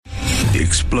The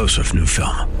explosive new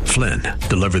film, Flynn,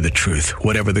 deliver the truth,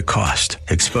 whatever the cost,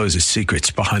 exposes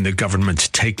secrets behind the government's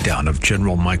takedown of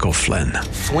General Michael Flynn.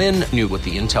 Flynn knew what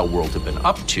the intel world had been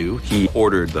up to. He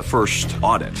ordered the first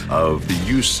audit of the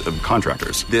use of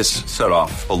contractors. This set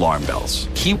off alarm bells.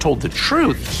 He told the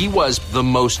truth. He was the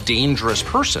most dangerous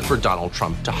person for Donald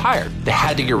Trump to hire. They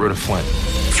had to get rid of Flynn.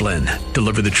 Flynn,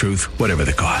 deliver the truth, whatever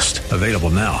the cost. Available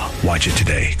now. Watch it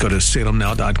today. Go to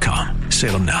salemnow.com.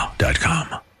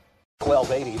 salemnow.com.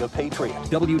 1280 The Patriot,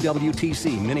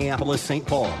 WWTC Minneapolis, St.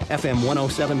 Paul, FM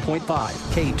 107.5,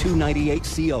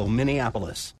 K298CO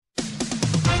Minneapolis.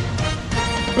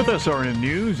 With SRN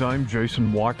News, I'm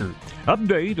Jason Walker.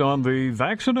 Update on the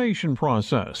vaccination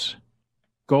process.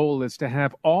 Goal is to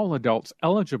have all adults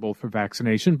eligible for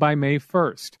vaccination by May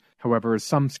 1st. However, as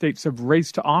some states have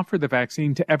raced to offer the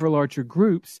vaccine to ever larger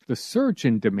groups, the surge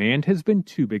in demand has been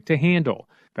too big to handle.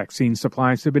 Vaccine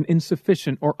supplies have been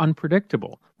insufficient or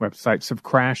unpredictable. Websites have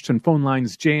crashed and phone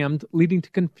lines jammed, leading to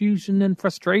confusion and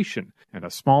frustration, and a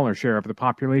smaller share of the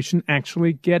population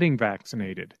actually getting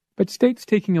vaccinated. But states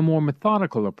taking a more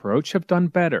methodical approach have done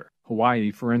better.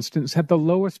 Hawaii, for instance, had the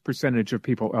lowest percentage of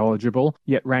people eligible,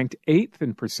 yet ranked 8th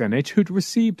in percentage who'd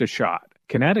received a shot.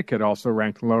 Connecticut also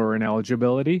ranked lower in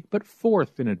eligibility, but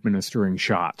 4th in administering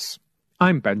shots.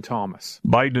 I'm Ben Thomas.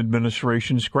 Biden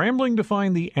administration scrambling to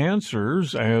find the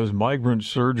answers as migrants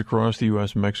surge across the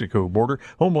U.S.-Mexico border.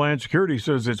 Homeland Security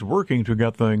says it's working to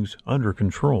get things under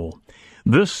control.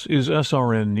 This is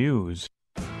SRN News.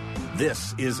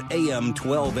 This is AM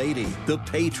 1280, The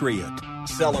Patriot,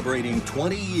 celebrating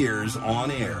 20 years on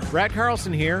air. Brad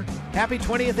Carlson here. Happy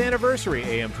 20th anniversary,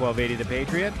 AM 1280 The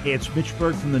Patriot. Hey, it's Mitch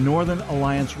Berg from the Northern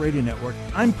Alliance Radio Network.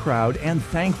 I'm proud and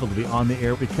thankful to be on the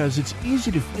air because it's easy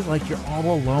to feel like you're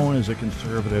all alone as a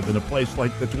conservative in a place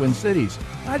like the Twin Cities.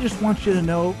 I just want you to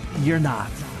know you're not.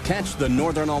 Catch the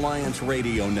Northern Alliance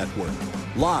Radio Network,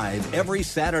 live every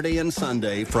Saturday and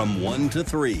Sunday from 1 to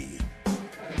 3.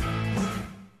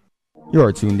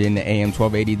 You're tuned in to AM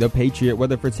 1280, The Patriot.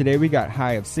 Weather for today, we got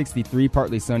high of 63,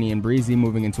 partly sunny and breezy,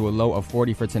 moving into a low of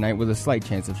 40 for tonight with a slight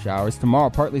chance of showers. Tomorrow,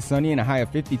 partly sunny and a high of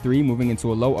 53, moving into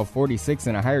a low of 46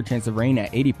 and a higher chance of rain at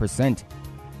 80%.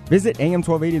 Visit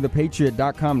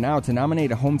am1280thepatriot.com now to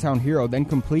nominate a hometown hero, then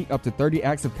complete up to 30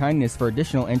 acts of kindness for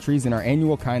additional entries in our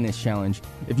annual kindness challenge.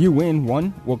 If you win,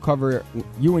 1, we'll cover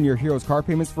you and your hero's car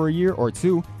payments for a year, or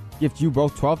 2, gift you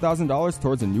both $12,000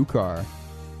 towards a new car.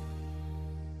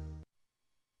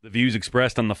 The views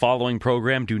expressed on the following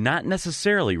program do not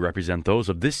necessarily represent those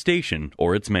of this station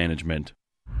or its management.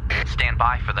 Stand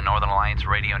by for the Northern Alliance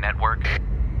Radio Network.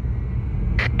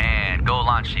 And go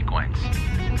launch sequence.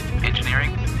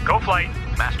 Engineering. Go flight.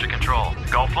 Master control.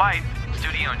 Go flight.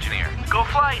 Studio engineer. Go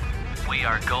flight. We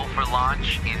are go for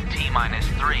launch in T-minus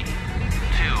 3, 2,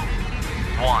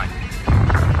 1.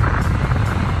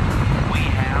 We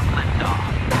have liftoff.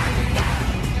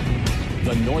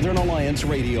 The Northern Alliance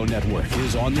Radio Network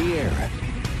is on the air.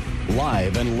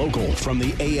 Live and local from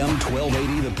the AM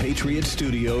 1280 The Patriot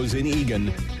Studios in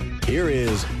Eagan, here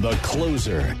is the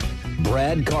closer,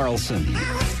 Brad Carlson.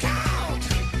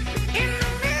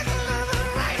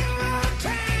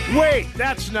 Wait,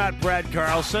 that's not Brad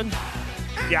Carlson.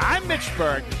 Yeah, I'm Mitch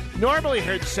Berg. Normally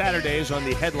heard Saturdays on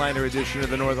the headliner edition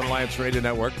of the Northern Alliance Radio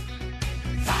Network.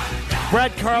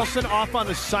 Brad Carlson off on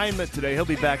assignment today. He'll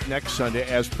be back next Sunday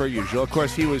as per usual. Of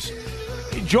course, he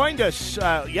joined us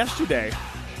yesterday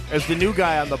as the new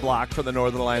guy on the block for the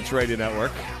Northern Alliance Radio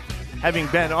Network, having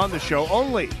been on the show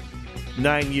only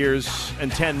 9 years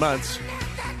and 10 months.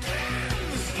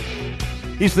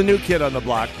 He's the new kid on the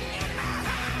block.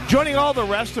 Joining all the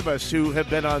rest of us who have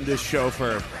been on this show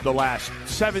for the last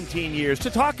 17 years to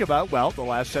talk about, well, the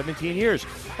last 17 years,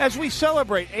 as we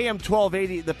celebrate AM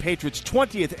 1280, the Patriots'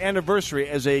 20th anniversary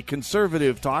as a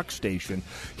conservative talk station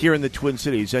here in the Twin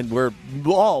Cities. And we're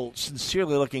all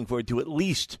sincerely looking forward to at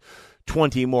least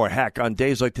 20 more. Heck, on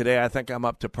days like today, I think I'm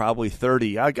up to probably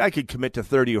 30. I could commit to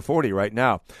 30 or 40 right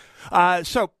now.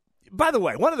 So, by the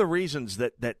way, one of the reasons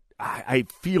that I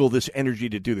feel this energy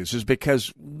to do this is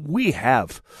because we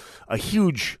have a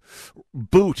huge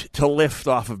boot to lift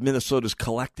off of Minnesota's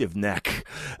collective neck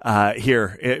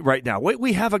here right now.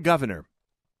 We have a governor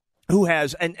who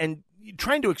has, and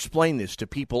trying to explain this to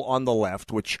people on the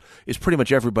left, which is pretty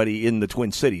much everybody in the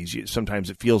Twin Cities, sometimes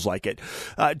it feels like it,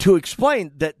 to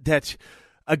explain that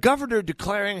a governor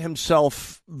declaring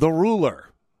himself the ruler,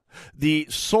 the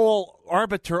sole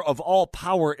arbiter of all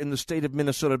power in the state of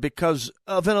Minnesota because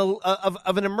of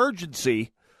an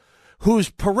emergency whose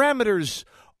parameters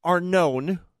are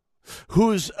known,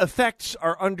 whose effects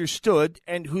are understood,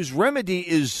 and whose remedy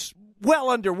is well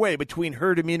underway between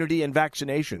herd immunity and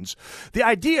vaccinations. The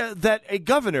idea that a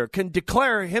governor can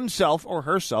declare himself or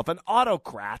herself an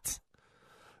autocrat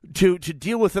to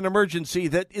deal with an emergency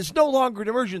that is no longer an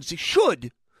emergency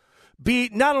should be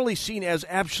not only seen as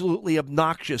absolutely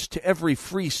obnoxious to every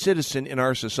free citizen in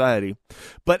our society,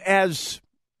 but as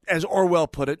Orwell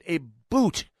put it, a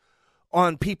boot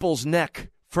on people's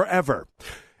neck forever.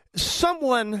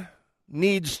 Someone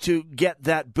needs to get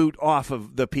that boot off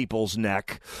of the people's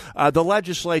neck. The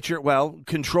legislature,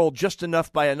 controlled just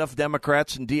enough by enough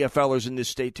Democrats and DFLers in this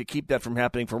state to keep that from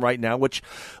happening for right now, which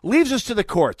leaves us to the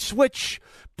courts, which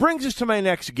brings us to my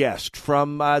next guest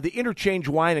from the Interchange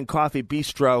Wine and Coffee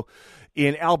Bistro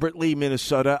in Albert Lea,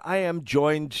 Minnesota. I am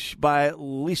joined by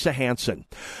Lisa Hanson.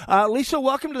 Lisa,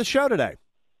 welcome to the show today.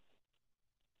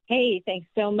 Hey, thanks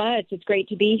so much. It's great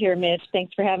to be here, Mitch.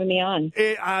 Thanks for having me on.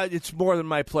 It's more than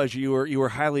my pleasure. You were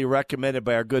highly recommended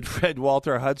by our good friend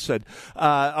Walter Hudson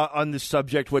on this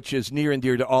subject, which is near and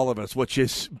dear to all of us, which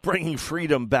is bringing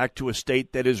freedom back to a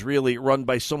state that is really run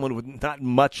by someone with not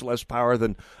much less power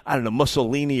than,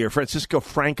 Mussolini or Francisco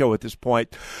Franco at this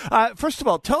point. First of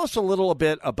all, tell us a little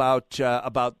bit about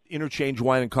Interchange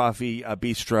Wine and Coffee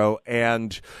Bistro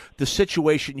and the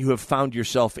situation you have found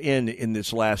yourself in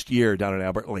this last year down in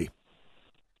Albert Lea.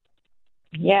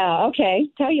 Yeah, okay.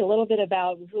 Tell you a little bit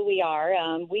about who we are.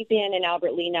 We've been in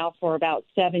Albert Lea now for about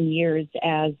 7 years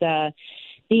as the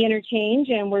Interchange,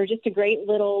 and we're just a great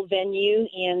little venue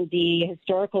in the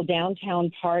historical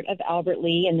downtown part of Albert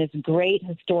Lea in this great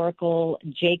historical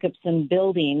Jacobson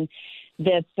building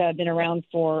that's been around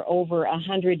for over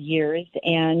 100 years.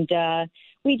 And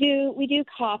we do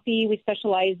coffee. We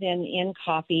specialize in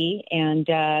coffee and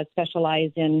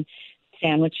specialize in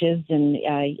sandwiches and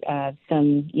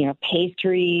some,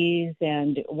 pastries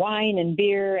and wine and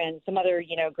beer and some other,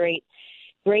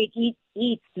 great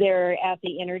eats there at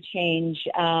the Interchange.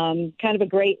 Kind of a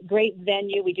great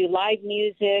venue. We do live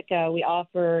music. We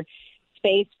offer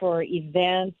space for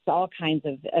events, all kinds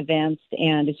of events.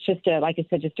 And it's just, like I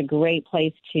said, just a great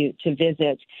place to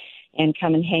visit and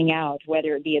come and hang out,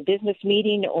 whether it be a business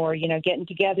meeting or, getting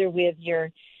together with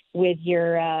your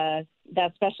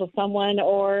that special someone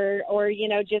or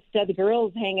just the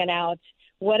girls hanging out,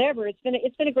 whatever. It's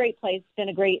been a great place. It's been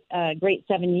a great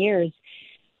 7 years.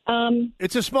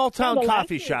 It's a small town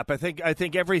coffee shop. I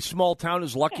think every small town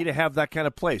is lucky to have that kind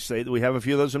of place. We have a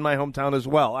few of those in my hometown as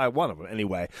well. One of them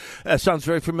anyway. Sounds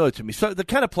very familiar to me. So the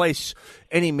kind of place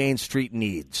any Main Street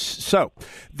needs. So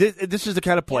this is the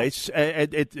kind of place.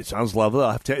 It sounds lovely.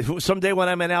 I'll have to, someday when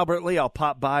I'm in Albert Lea, I'll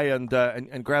pop by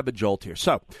and grab a jolt here.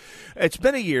 So it's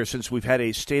been a year since we've had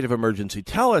a state of emergency.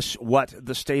 Tell us what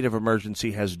the state of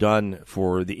emergency has done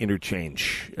for the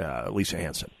Interchange, Lisa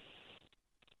Hanson.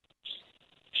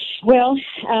 Well,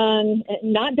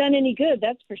 not done any good,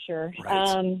 that's for sure.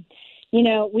 Right.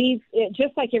 We've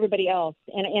just like everybody else,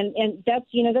 and that's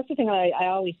the thing I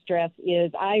always stress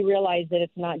is I realize that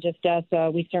it's not just us.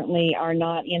 We certainly are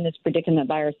not in this predicament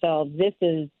by ourselves. This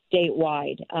is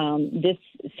statewide. This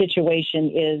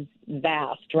situation is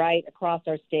vast, right, across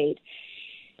our state.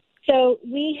 So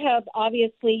we have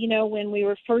obviously, when we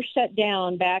were first shut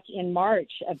down back in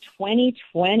March of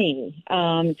 2020,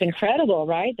 it's incredible,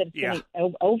 right, that it's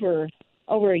been over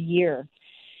a year.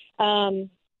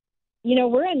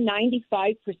 We're a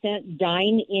 95%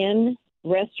 dine-in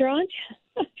restaurant.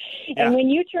 And when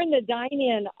you turn the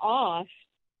dine-in off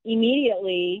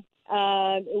immediately,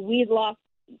 we lost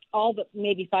all but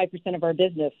maybe 5% of our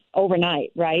business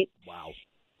overnight, right? Wow.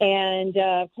 And,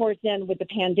 of course, then with the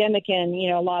pandemic and,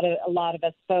 a lot of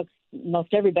us folks,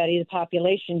 most everybody, the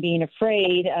population being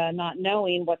afraid, not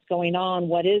knowing what's going on,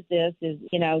 what is this,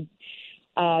 do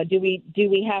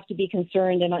we have to be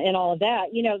concerned and all of that?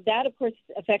 That, of course,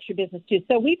 affects your business, too.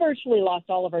 So we virtually lost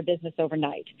all of our business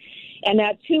overnight. And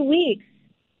that 2 weeks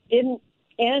didn't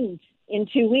end in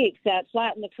 2 weeks. That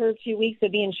flatten the curve 2 weeks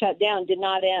of being shut down did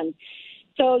not end.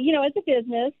 So, as a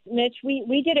business, Mitch,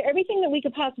 we did everything that we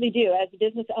could possibly do. As a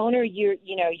business owner, you're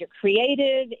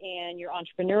creative and you're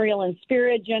entrepreneurial in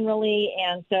spirit generally.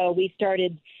 And so we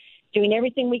started doing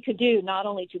everything we could do, not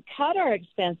only to cut our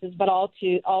expenses, but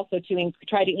also to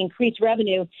try to increase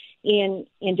revenue in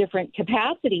different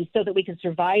capacities so that we could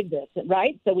survive this,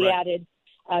 right? So we added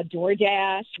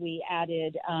DoorDash, we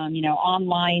added,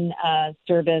 online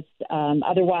service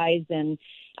otherwise, and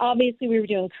obviously, we were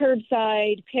doing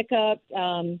curbside pickup,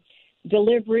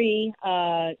 delivery,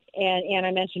 and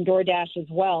I mentioned DoorDash as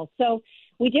well. So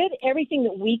we did everything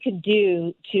that we could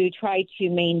do to try to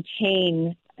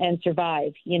maintain and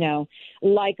survive,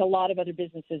 like a lot of other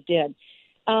businesses did.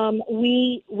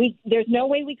 There's no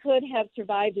way we could have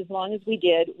survived as long as we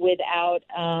did without,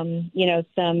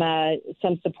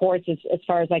 some supports as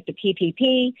far as like the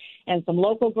PPP and some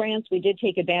local grants. We did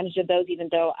take advantage of those, even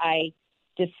though I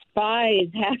despise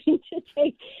having to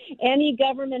take any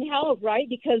government help, right?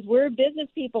 Because we're business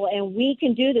people and we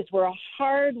can do this. We're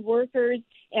hard workers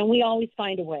and we always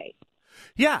find a way.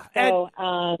 Yeah. So,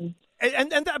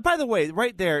 And by the way,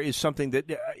 right there is something that,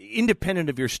 independent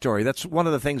of your story, that's one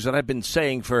of the things that I've been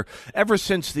saying for ever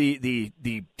since the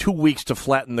 2 weeks to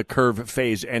flatten the curve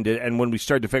phase ended, and when we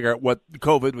started to figure out what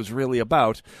COVID was really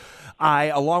about. I,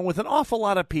 along with an awful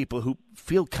lot of people who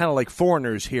feel kind of like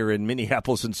foreigners here in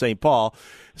Minneapolis and St. Paul,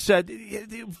 said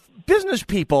business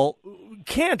people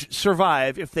can't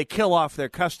survive if they kill off their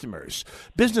customers.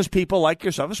 Business people like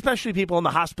yourself, especially people in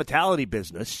the hospitality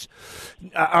business,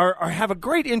 have a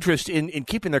great interest in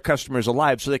keeping their customers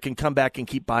alive so they can come back and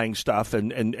keep buying stuff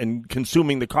and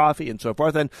consuming the coffee and so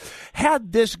forth. And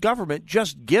had this government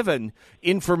just given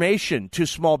information to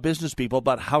small business people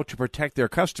about how to protect their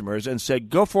customers and said,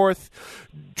 go forth,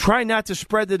 try not to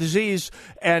spread the disease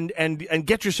and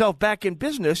get yourself back in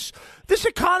business, this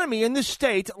economy in this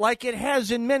state, like it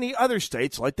has in many other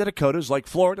states, like the Dakotas, like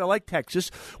Florida, like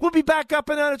Texas, will be back up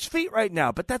and on its feet right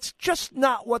now. But that's just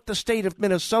not what the state of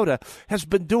Minnesota has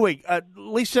been doing.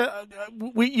 Lisa,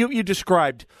 you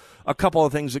described a couple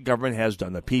of things that government has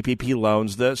done: the PPP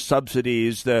loans, the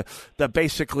subsidies, the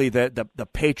basically the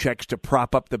paychecks to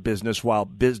prop up the business while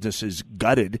business is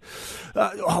gutted.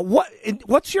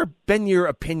 What's been your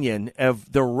opinion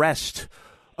of the rest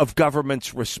of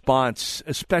government's response,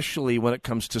 especially when it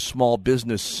comes to small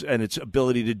business and its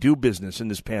ability to do business in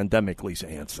this pandemic, Lisa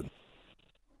Hanson?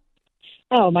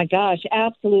 Oh, my gosh,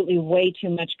 absolutely way too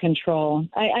much control.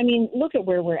 I mean, look at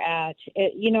where we're at.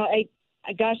 I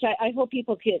hope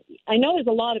people could – I know there's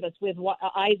a lot of us with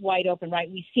eyes wide open,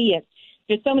 right? We see it.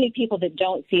 There's so many people that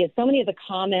don't see it. So many of the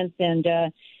comments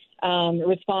and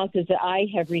responses that I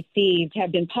have received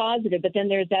have been positive, but then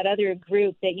there's that other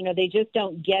group that, they just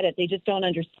don't get it. They just don't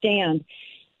understand.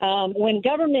 When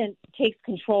government takes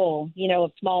control,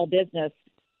 of small business,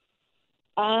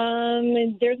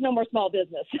 there's no more small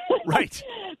business. Right.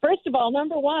 First of all,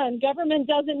 number one, government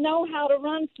doesn't know how to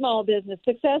run small business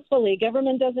successfully.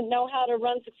 Government doesn't know how to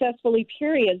run successfully,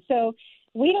 period. So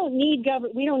we don't need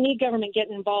government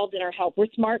getting involved in our help. We're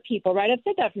smart people, right? I've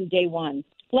said that from day one.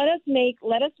 Let us make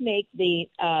the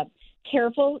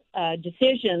careful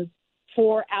decisions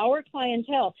for our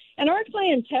clientele. And our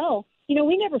clientele,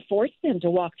 we never force them to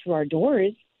walk through our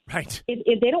doors. Right.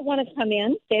 If they don't want to come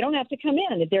in, they don't have to come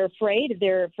in. If they're afraid of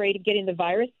getting the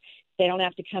virus, they don't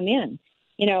have to come in.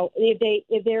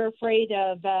 If they're afraid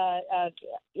of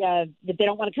if they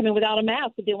don't want to come in without a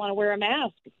mask, if they want to wear a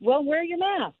mask, well, wear your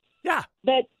mask. Yeah.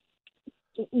 But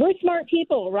we're smart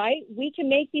people, right? We can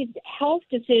make these health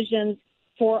decisions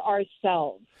for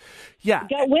ourselves. Yeah.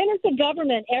 When has the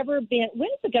government ever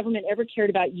cared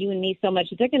about you and me so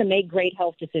much that they're going to make great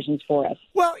health decisions for us?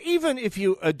 Well, even if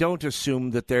you don't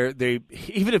assume that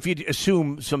even if you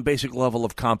assume some basic level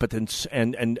of competence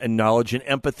and knowledge and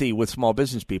empathy with small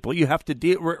business people, you have to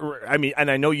deal. I mean,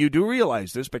 and I know you do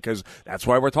realize this because that's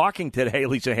why we're talking today,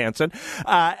 Lisa Hanson.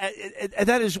 And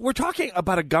that is, we're talking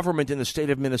about a government in the state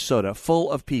of Minnesota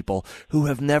full of people who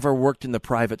have never worked in the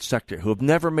private sector, who have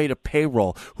never made a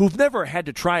payroll, who've never had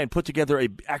to try and put together a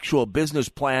actual business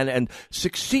plan and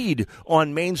succeed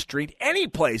on Main Street any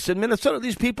place in Minnesota.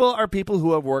 These people are people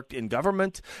who have worked in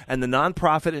government and the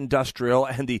nonprofit, industrial,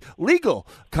 and the legal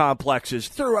complexes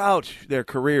throughout their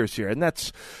careers here. And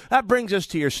that brings us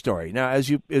to your story. Now, as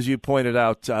you pointed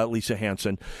out, Lisa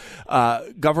Hanson,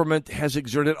 government has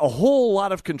exerted a whole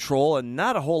lot of control and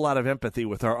not a whole lot of empathy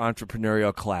with our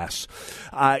entrepreneurial class.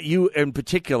 You, in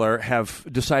particular, have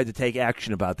decided to take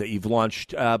action about that. You've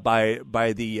launched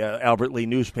by the Albert Lee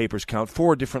newspapers count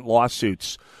 4 different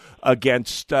lawsuits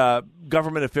against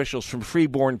government officials from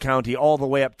Freeborn County all the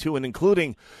way up to and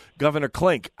including Governor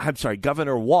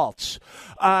Waltz.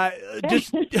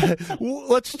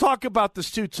 Let's talk about the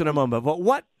suits in a moment. But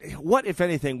what, if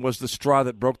anything, was the straw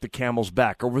that broke the camel's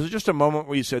back? Or was it just a moment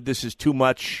where you said, this is too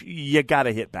much, you got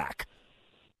to hit back?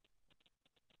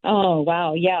 Oh,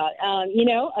 wow. Yeah.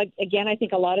 Again, I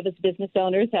think a lot of us business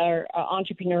owners are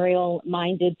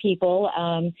entrepreneurial-minded people,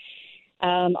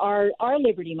 are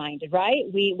liberty-minded,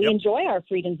 right? We enjoy our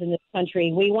freedoms in this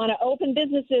country. We want to open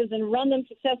businesses and run them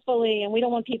successfully, and we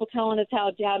don't want people telling us how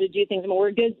to do things. I mean,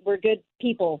 we're good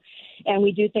people, and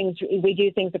we do things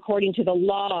according to the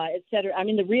law, et cetera. I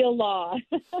mean, the real law,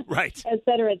 right? Et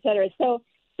cetera, et cetera. So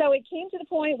So it came to the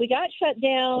point we got shut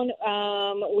down.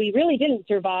 We really didn't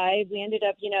survive. We ended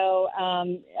up,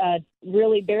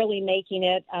 really barely making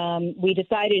it. We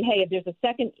decided, hey, if there's a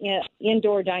second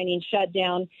indoor dining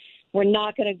shutdown, we're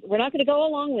not going to go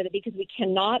along with it because we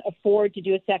cannot afford to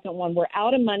do a second one. We're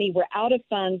out of money. We're out of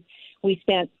funds. We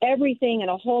spent everything and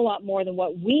a whole lot more than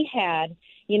what we had,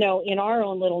 in our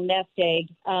own little nest egg.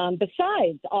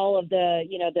 Besides all of the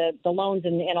loans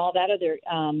and all that other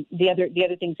the other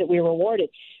things that we were awarded.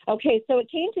 Okay, so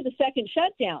it came to the second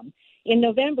shutdown in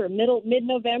November,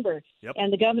 mid-November, yep.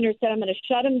 And the governor said, "I'm going to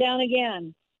shut them down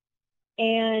again."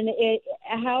 And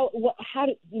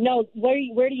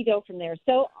where do you go from there?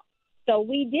 So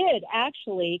we did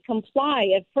actually comply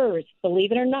at first,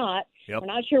 believe it or not. Yep. We're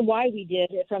not sure why we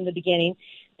did it from the beginning.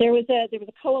 There was a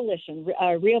coalition,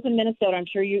 Reopen Minnesota. I'm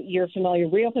sure you're familiar.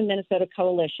 Reopen Minnesota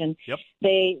Coalition. Yep.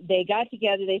 They got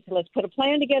together. They said, let's put a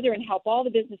plan together and help all the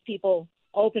business people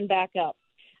open back up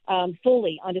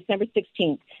fully on December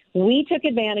 16th. We took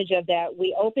advantage of that.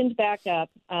 We opened back up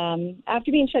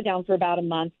after being shut down for about a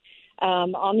month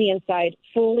on the inside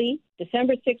fully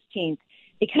December 16th.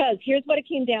 Because here's what it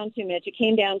came down to, Mitch. It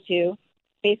came down to,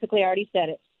 basically, I already said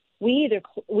it. We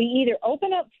either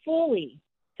open up fully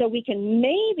so we can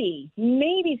maybe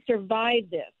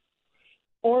survive this,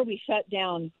 or we shut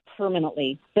down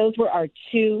permanently. Those were our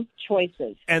two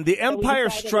choices. And the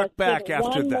empire struck back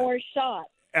after that. One more shot.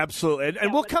 Absolutely.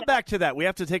 And we'll come back to that. We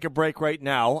have to take a break right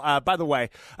now. By the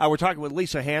way, we're talking with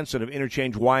Lisa Hanson of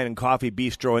Interchange Wine and Coffee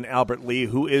Bistro in Albert Lea,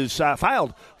 who is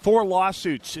filed 4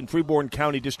 lawsuits in Freeborn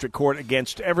County District Court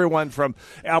against everyone from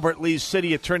Albert Lea's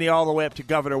city attorney all the way up to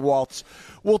Governor Walz.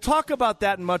 We'll talk about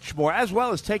that and much more, as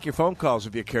well as take your phone calls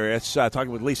if you're curious.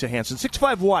 Talking with Lisa Hanson,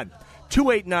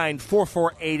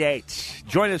 651-289-4488.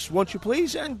 Join us, won't you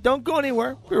please? And don't go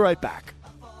anywhere. Be right back.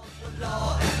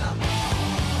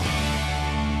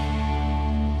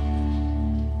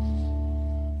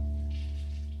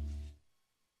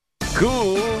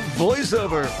 Cool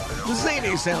voiceover,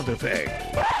 zany sound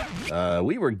effect.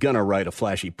 We were gonna write a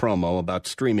flashy promo about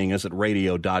streaming us at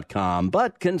radio.com,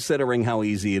 but considering how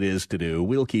easy it is to do,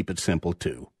 we'll keep it simple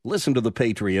too. Listen to The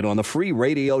Patriot on the free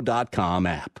radio.com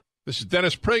app. This is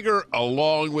Dennis Prager,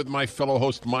 along with my fellow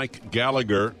host Mike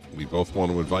Gallagher. We both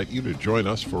want to invite you to join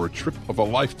us for a trip of a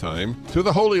lifetime to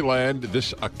the Holy Land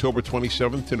this October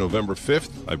 27th to November 5th.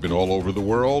 I've been all over the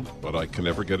world, but I can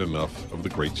never get enough of the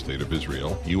great state of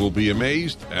Israel. You will be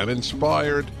amazed and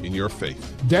inspired in your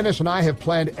faith. Dennis and I have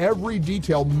planned every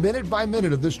detail, minute by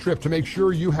minute, of this trip to make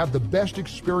sure you have the best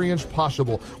experience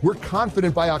possible. We're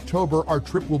confident by October our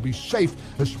trip will be safe,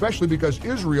 especially because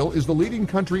Israel is the leading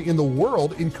country in the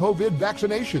world in COVID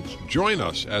vaccinations. Join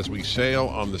us as we sail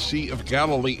on the Sea of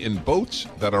Galilee in boats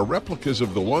that are replicas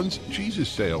of the ones Jesus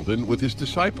sailed in with his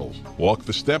disciples. Walk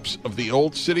the steps of the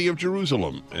old city of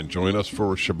Jerusalem and join us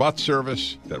for a Shabbat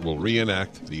service that will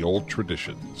reenact the old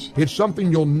traditions. It's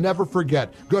something you'll never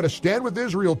forget. Go to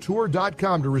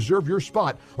standwithisraeltour.com to reserve your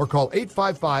spot or call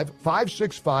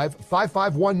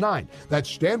 855-565-5519.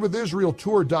 That's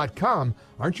standwithisraeltour.com.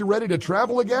 Aren't you ready to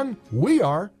travel again? We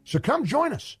are. So come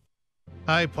join us.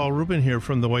 Hi, Paul Rubin here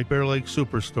from the White Bear Lake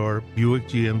Superstore, Buick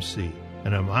GMC,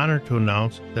 and I'm honored to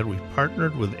announce that we've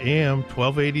partnered with AM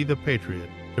 1280 The Patriot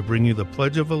to bring you the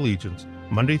Pledge of Allegiance,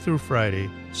 Monday through Friday,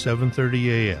 7:30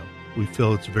 a.m. We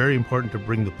feel it's very important to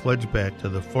bring the pledge back to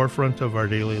the forefront of our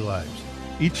daily lives.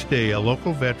 Each day, a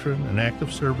local veteran, an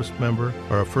active service member,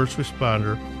 or a first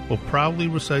responder will proudly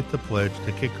recite the pledge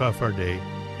to kick off our day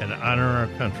and honor our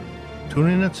country. Tune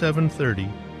in at 7:30,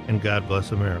 and God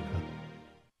bless America.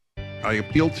 I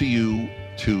appeal to you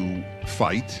to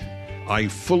fight. I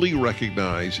fully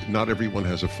recognize not everyone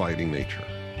has a fighting nature,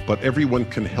 but everyone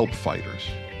can help fighters.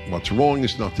 What's wrong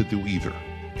is not to do either.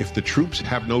 If the troops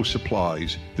have no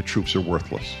supplies, the troops are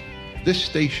worthless. This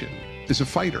station is a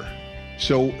fighter.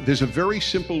 So there's a very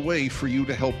simple way for you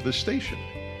to help this station,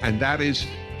 and that is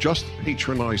just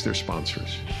patronize their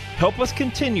sponsors. Help us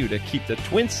continue to keep the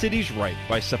Twin Cities right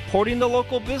by supporting the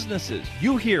local businesses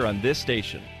you hear on this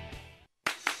station.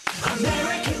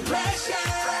 American pressure.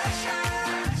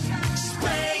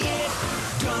 Spray it,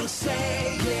 don't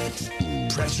say it.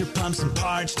 Pressure pumps and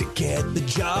parts to get the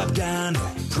job done.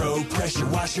 Pro pressure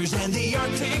washers and the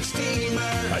Arctic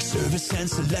steamer. Our service and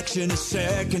selection is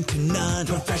second to none.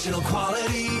 Professional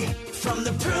quality from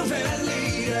the proven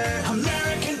leader.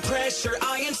 American Pressure,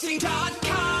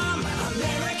 INC.com.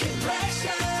 American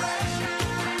Pressure.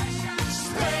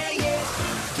 Spray it,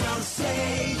 don't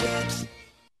say it.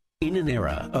 In an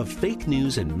era of fake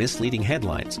news and misleading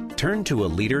headlines, turn to a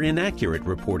leader in accurate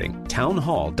reporting,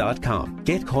 townhall.com.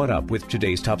 Get caught up with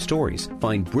today's top stories,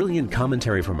 find brilliant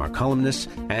commentary from our columnists,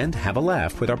 and have a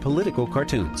laugh with our political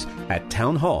cartoons at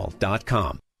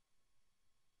townhall.com.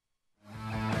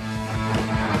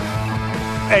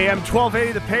 AM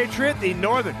 1280 The Patriot, the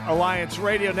Northern Alliance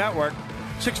Radio Network.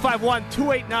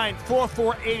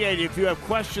 651-289-4488 if you have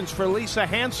questions for Lisa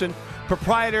Hanson,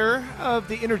 proprietor of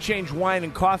the Interchange Wine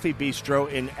and Coffee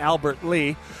Bistro in Albert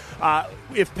Lea.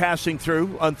 If passing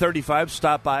through on 35,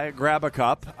 stop by, grab a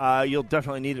cup. You'll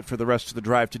definitely need it for the rest of the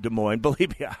drive to Des Moines.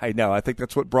 Believe me, I know. I think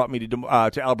that's what brought me to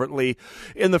Albert Lea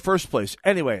in the first place.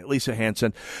 Anyway, Lisa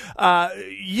Hanson,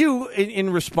 you,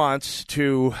 in response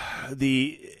to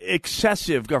the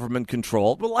excessive government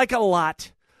control, like a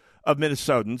lot of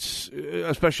Minnesotans,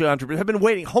 especially entrepreneurs, have been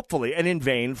waiting, hopefully, and in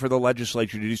vain, for the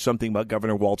legislature to do something about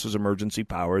Governor Walz's emergency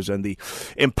powers and the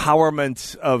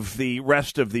empowerment of the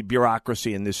rest of the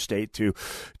bureaucracy in this state to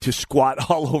squat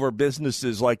all over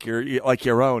businesses like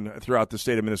your own throughout the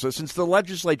state of Minnesota. Since the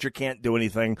legislature can't do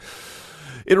anything,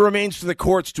 it remains for the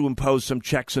courts to impose some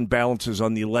checks and balances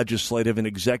on the legislative and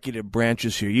executive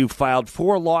branches here. You filed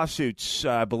 4 lawsuits,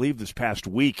 I believe, this past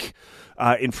week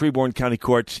in Freeborn County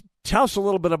Court. Tell us a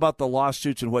little bit about the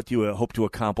lawsuits and what you hope to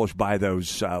accomplish by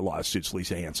those lawsuits,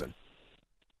 Lisa Hanson.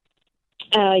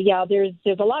 Yeah, there's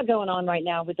a lot going on right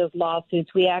now with those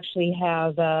lawsuits. We actually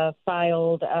have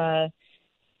filed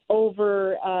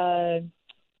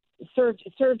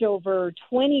served over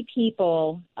 20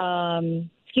 people.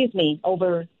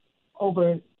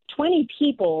 Over 20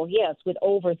 people. Yes, with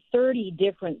over 30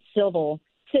 different and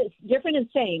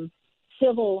same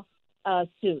civil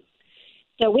suits.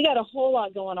 So we got a whole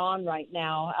lot going on right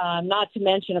now, not to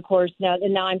mention, of course, now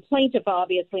I'm plaintiff,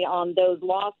 obviously, on those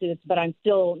lawsuits, but I'm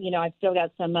still, I've still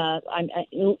got some, I'm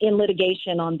in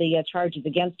litigation on the charges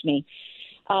against me.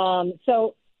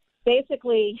 So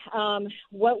basically,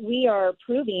 what we are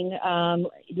proving,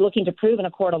 looking to prove in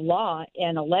a court of law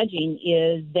and alleging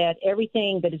is that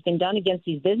everything that has been done against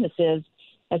these businesses,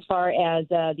 as far as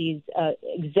these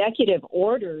executive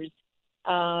orders,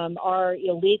 are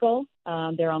illegal.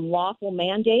 They're unlawful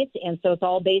mandates, and so it's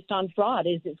all based on fraud.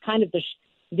 It's kind of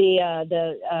the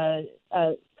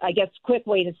I guess quick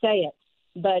way to say it,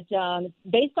 but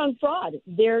based on fraud.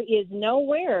 There is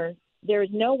nowhere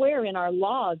in our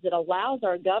laws that allows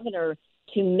our governor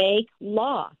to make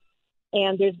law,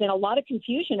 and there's been a lot of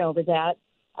confusion over that.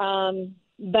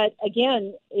 But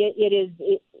again, it is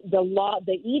the law,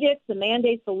 the edicts, the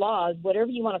mandates, the laws, whatever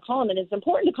you want to call them, and it's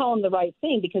important to call them the right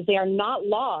thing because they are not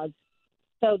laws.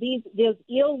 So these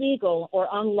illegal or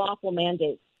unlawful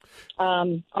mandates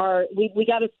are we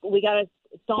got to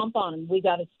stomp on them. We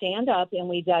got to stand up and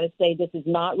we got to say this is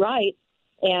not right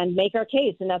and make our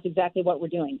case, and that's exactly what we're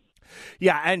doing.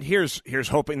 Yeah, and here's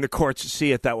hoping the courts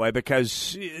see it that way,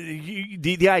 because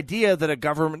the idea that a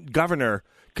governor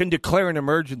can declare an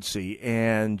emergency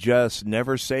and just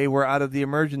never say we're out of the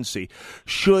emergency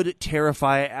should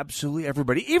terrify absolutely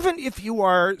everybody. Even if you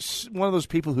are one of those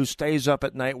people who stays up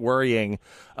at night worrying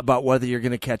about whether you're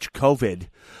going to catch COVID.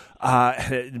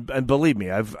 And believe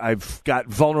me, I've got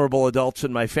vulnerable adults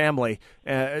in my family.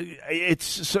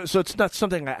 It's not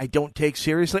something I don't take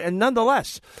seriously. And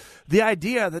nonetheless, the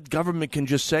idea that government can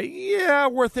just say, yeah,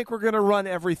 we think we're going to run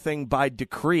everything by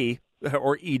decree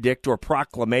or edict or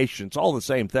proclamation, it's all the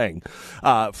same thing,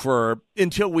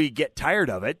 until we get tired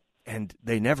of it. And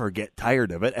they never get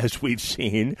tired of it, as we've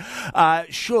seen,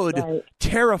 should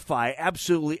terrify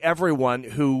absolutely everyone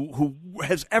who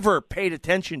has ever paid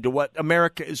attention to what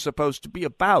America is supposed to be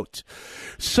about.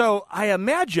 So I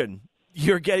imagine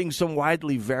you're getting some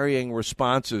widely varying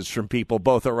responses from people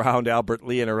both around Albert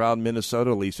Lea and around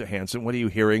Minnesota, Lisa Hanson. What are you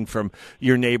hearing from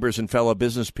your neighbors and fellow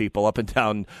business people up and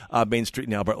down Main Street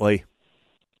in Albert Lea?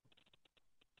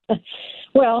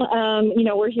 Well,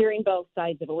 we're hearing both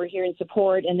sides of it. We're hearing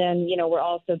support, and then, we're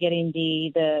also getting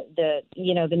the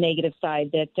negative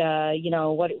side that,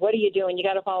 what are you doing? You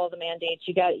got to follow the mandates.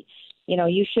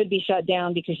 You should be shut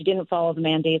down because you didn't follow the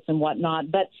mandates and whatnot.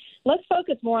 But let's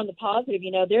focus more on the positive.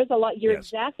 There's a lot. You're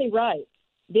exactly right.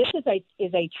 This is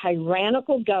a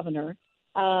tyrannical governor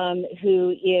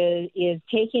who is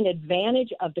taking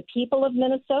advantage of the people of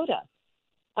Minnesota.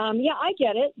 I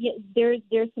get it.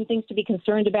 There's some things to be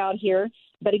concerned about here.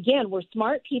 But again, we're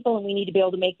smart people and we need to be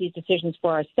able to make these decisions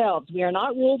for ourselves. We are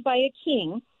not ruled by a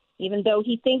king, even though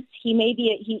he thinks he may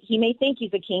think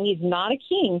he's a king. He's not a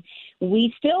king.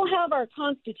 We still have our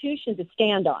Constitution to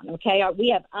stand on, okay? We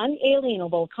have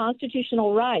unalienable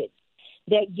constitutional rights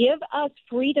that give us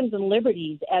freedoms and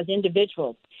liberties as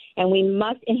individuals. And we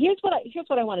must. And here's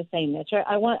what I want to say, Mitch.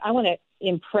 I want to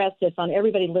impress this on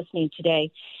everybody listening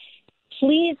today.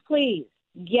 Please,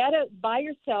 get it by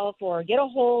yourself or get a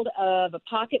hold of a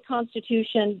pocket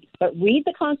Constitution, but read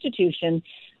the Constitution,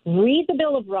 read the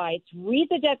Bill of Rights, read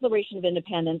the Declaration of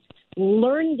Independence,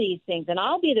 learn these things. And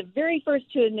I'll be the very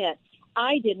first to admit,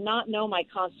 I did not know my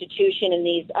Constitution and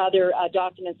these other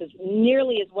documents as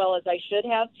nearly as well as I should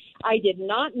have. I did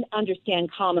not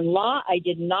understand common law. I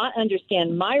did not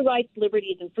understand my rights,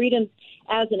 liberties, and freedoms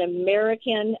as an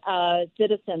American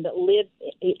citizen that lives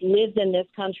in this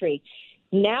country.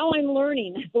 Now I'm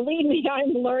learning. Believe me,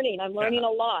 I'm learning. I'm learning a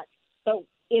lot. So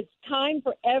it's time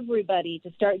for everybody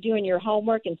to start doing your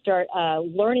homework and start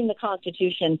learning the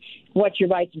Constitution, what your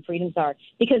rights and freedoms are,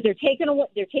 because they're taking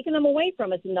them away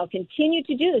from us, and they'll continue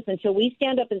to do this until we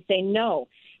stand up and say no.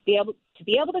 To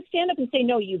be able to stand up and say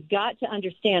no, you've got to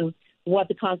understand what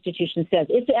the Constitution says.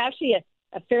 It's actually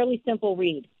a fairly simple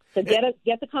read. So get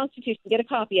the Constitution, get a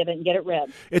copy of it, and get it read.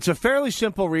 It's a fairly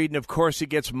simple read, and of course it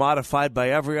gets modified by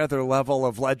every other level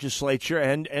of legislature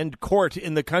and court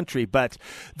in the country. But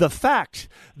the fact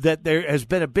that there has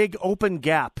been a big open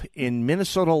gap in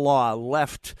Minnesota law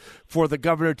left for the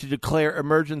governor to declare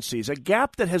emergencies, a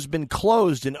gap that has been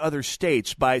closed in other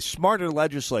states by smarter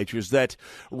legislatures that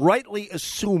rightly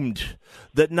assumed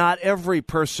that not every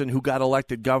person who got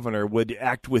elected governor would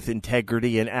act with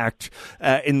integrity and act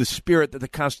in the spirit that the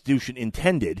Constitution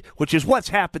intended, which is what's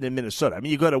happened in Minnesota. I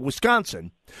mean, you go to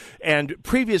Wisconsin, and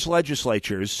previous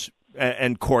legislatures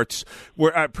and courts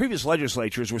previous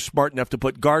legislatures were smart enough to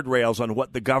put guardrails on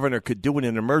what the governor could do in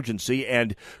an emergency,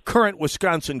 and current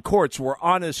Wisconsin courts were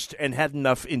honest and had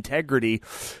enough integrity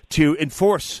to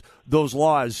enforce those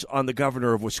laws on the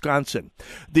governor of Wisconsin.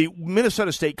 The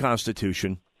Minnesota State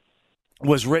Constitution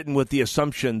was written with the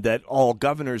assumption that all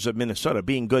governors of Minnesota,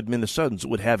 being good Minnesotans,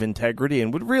 would have integrity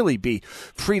and would really be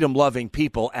freedom-loving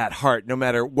people at heart, no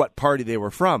matter what party they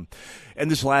were from. And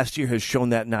this last year has shown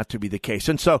that not to be the case.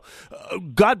 And so,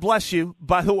 God bless you,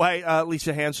 by the way,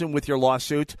 Lisa Hanson, with your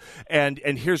lawsuit. And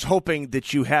here's hoping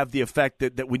that you have the effect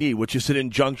that we need, which is an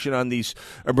injunction on these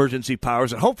emergency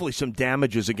powers and hopefully some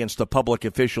damages against the public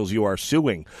officials you are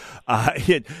suing.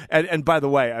 And by the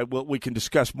way, we can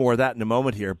discuss more of that in a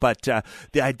moment here. But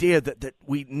the idea that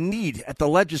we need at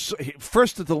the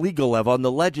first at the legal level, on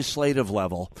the legislative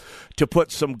level, to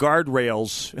put some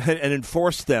guardrails and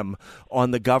enforce them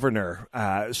on the governor,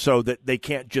 so that they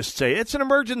can't just say it's an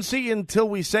emergency until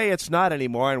we say it's not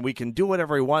anymore, and we can do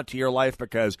whatever we want to your life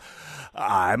because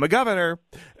I'm a governor.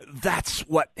 That's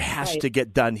what has to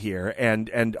get done here,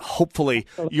 and hopefully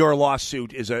your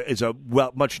lawsuit is a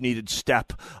much needed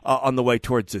step on the way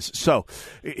towards this. So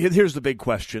here's the big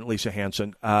question, Lisa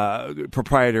Hanson,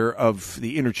 proprietor of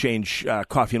the Interchange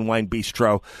Coffee and Wine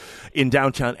Bistro in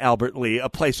downtown Albert Lea, a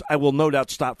place I will no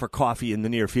doubt stop for coffee in the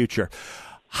near future.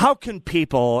 How can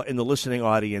people in the listening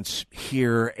audience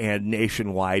here and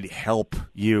nationwide help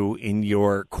you in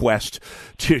your quest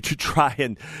to try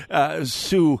and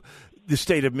sue the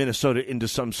state of Minnesota into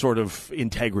some sort of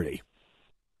integrity?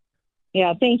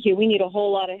 Yeah, thank you. We need a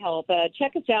whole lot of help.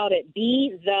 Check us out at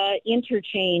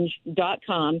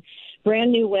BeTheInterchange.com.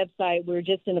 Brand new website. We're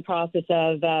just in the process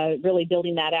of really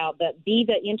building that out, but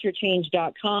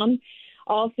BeTheInterchange.com.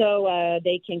 Also,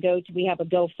 they can go to, we have a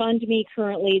GoFundMe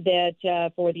currently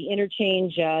that for the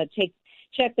Interchange.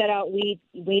 Check that out.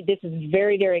 This is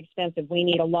very, very expensive. We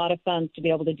need a lot of funds to be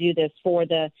able to do this for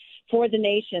the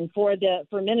nation, for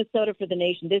Minnesota, for the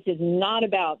nation. This is not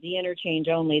about the Interchange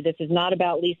only. This is not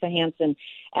about Lisa Hanson.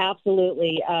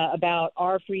 Absolutely about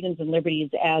our freedoms and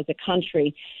liberties as a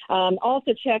country.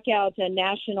 Also, check out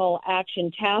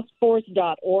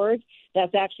nationalactiontaskforce.org.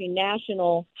 That's actually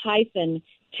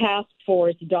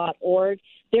national-taskforce.org.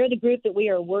 They're the group that we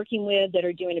are working with that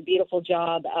are doing a beautiful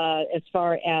job as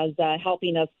far as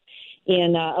helping us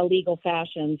in a legal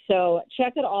fashion. So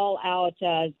check it all out.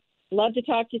 Love to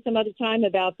talk to you some other time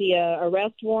about the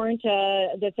arrest warrant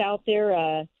that's out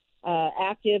there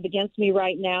active against me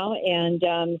right now, and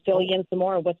fill you in some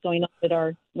more of what's going on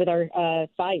with our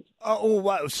fight. Oh,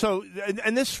 wow. So,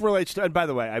 and this relates to, and by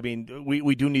the way, I mean,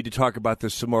 we do need to talk about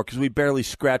this some more because we barely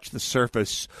scratched the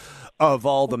surface of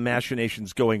all the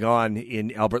machinations going on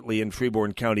in Albert Lea and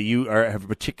Freeborn County. You have a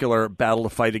particular battle to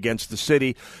fight against the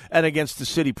city and against the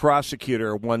city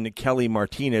prosecutor, one Kelly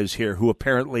Martinez here, who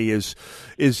apparently is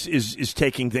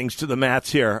taking things to the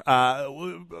mats here.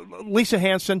 Lisa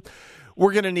Hanson,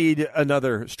 we're going to need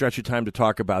another stretch of time to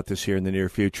talk about this here in the near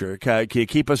future. Can you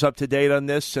keep us up to date on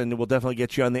this, and we'll definitely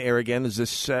get you on the air again as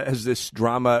this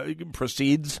drama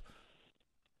proceeds?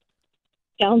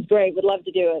 Sounds great. Would love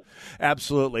to do it.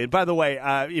 Absolutely. And by the way,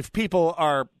 if people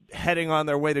are heading on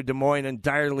their way to Des Moines and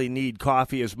direly need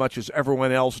coffee as much as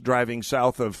everyone else driving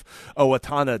south of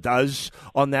Owatonna does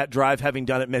on that drive, having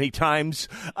done it many times,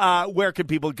 where can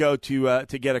people go to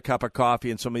get a cup of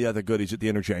coffee and some of the other goodies at the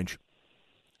Interchange?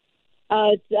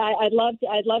 I'd love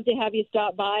to have you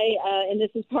stop by, and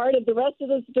this is part of the rest of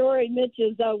the story, Mitch.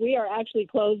 Is we are actually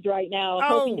closed right now,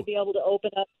 hoping to be able to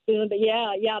open up soon. But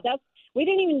yeah, we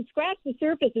didn't even scratch the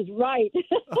surface. Is right.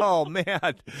 Oh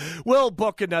man, we'll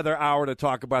book another hour to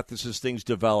talk about this as things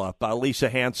develop. Lisa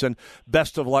Hanson,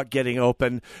 best of luck getting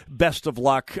open. Best of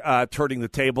luck turning the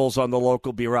tables on the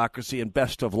local bureaucracy, and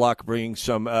best of luck bringing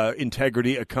some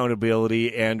integrity,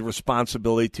 accountability, and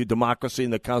responsibility to democracy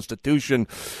and the Constitution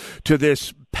to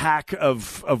this pack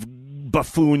of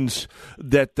buffoons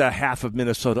that half of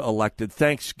Minnesota elected.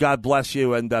 Thanks. God bless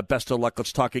you, and best of luck.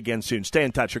 Let's talk again soon. Stay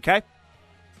in touch, okay?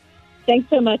 Thanks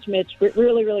so much, Mitch.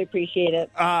 Really, really appreciate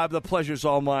it. The pleasure's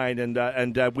all mine,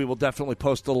 and we will definitely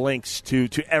post the links to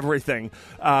everything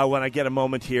when I get a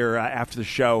moment here after the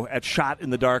show at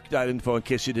shotinthedark.info in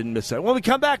case you didn't miss that. When we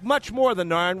come back, much more than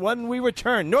Narn when we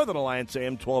return. Northern Alliance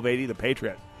AM 1280, The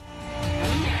Patriot.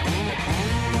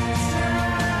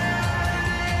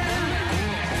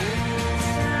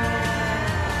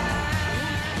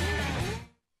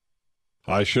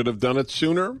 I should have done it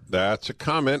sooner. That's a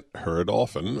comment heard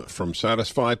often from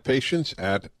satisfied patients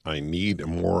at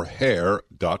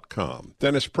IneedMoreHair.com.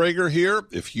 Dennis Prager here.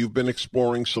 If you've been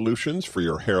exploring solutions for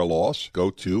your hair loss, go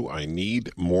to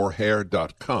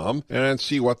IneedMoreHair.com and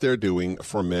see what they're doing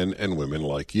for men and women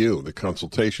like you. The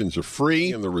consultations are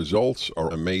free and the results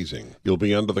are amazing. You'll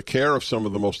be under the care of some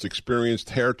of the most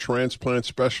experienced hair transplant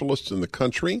specialists in the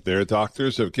country. Their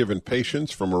doctors have given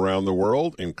patients from around the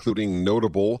world, including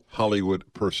notable Hollywood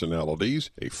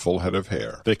personalities, a full head of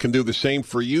hair. They can do the same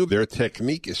for you. Their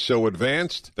technique is so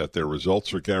advanced that their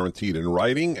results are guaranteed in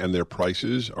writing and their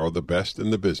prices are the best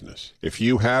in the business. If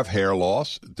you have hair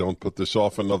loss, don't put this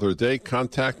off another day.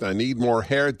 Contact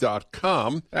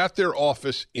IneedMoreHair.com at their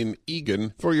office in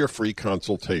Eagan for your free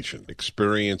consultation.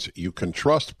 Experience you can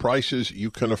trust, prices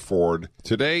you can afford.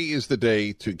 Today is the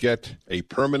day to get a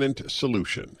permanent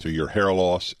solution to your hair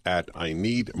loss at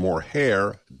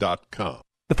IneedMoreHair.com.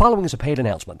 The following is a paid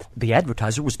announcement. The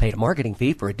advertiser was paid a marketing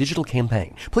fee for a digital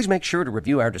campaign. Please make sure to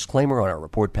review our disclaimer on our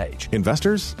report page.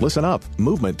 Investors, listen up.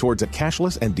 Movement towards a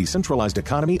cashless and decentralized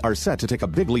economy are set to take a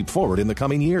big leap forward in the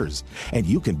coming years. And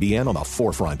you can be in on the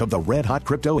forefront of the red-hot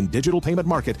crypto and digital payment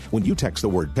market when you text the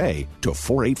word PAY to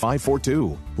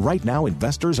 48542. Right now,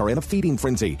 investors are in a feeding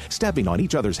frenzy, stepping on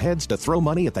each other's heads to throw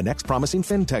money at the next promising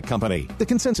fintech company. The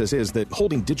consensus is that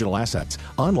holding digital assets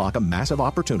unlock a massive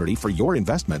opportunity for your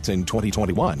investments in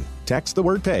 2021. Text the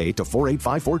word PAY to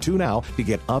 48542 now to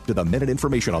get up-to-the-minute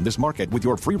information on this market with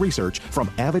your free research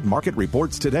from Avid Market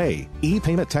Reports today.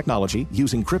 E-payment technology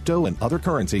using crypto and other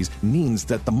currencies means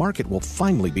that the market will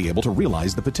finally be able to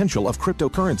realize the potential of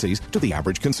cryptocurrencies to the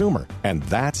average consumer. And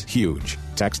that's huge.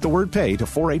 Text the word PAY to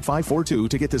 48542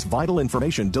 to get this vital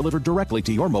information delivered directly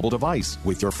to your mobile device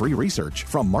with your free research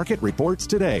from Market Reports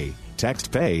today.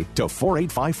 Text PAY to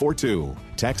 48542.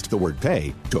 Text the word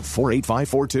PAY to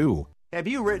 48542. Have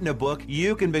you written a book?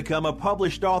 You can become a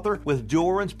published author with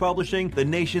Dorrance Publishing, the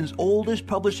nation's oldest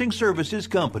publishing services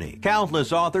company.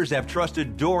 Countless authors have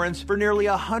trusted Dorrance for nearly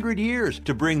 100 years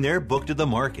to bring their book to the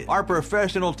market. Our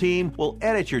professional team will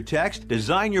edit your text,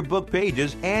 design your book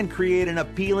pages, and create an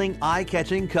appealing,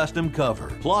 eye-catching custom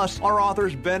cover. Plus, our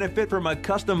authors benefit from a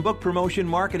custom book promotion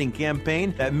marketing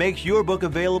campaign that makes your book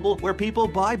available where people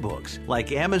buy books,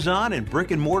 like Amazon and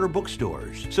brick-and-mortar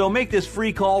bookstores. So make this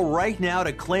free call right now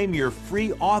to claim your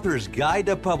free author's guide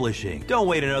to publishing. Don't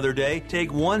wait another day.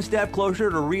 Take one step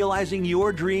closer to realizing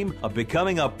your dream of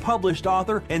becoming a published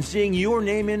author and seeing your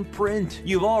name in print.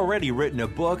 You've already written a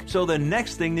book, so the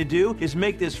next thing to do is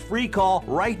make this free call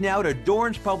right now to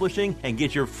Dorrance Publishing and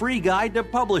get your free guide to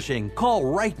publishing. Call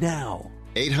right now.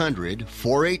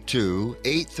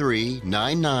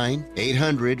 800-482-8399.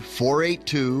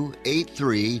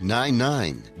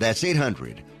 800-482-8399. That's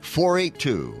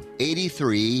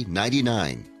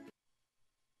 800-482-8399.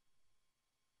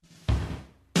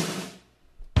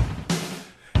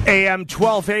 AM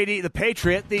 1280, The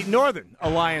Patriot, the Northern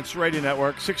Alliance Radio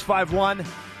Network,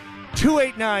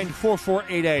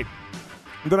 651-289-4488.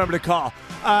 The number to call.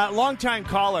 Longtime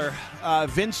caller,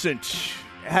 Vincent,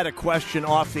 had a question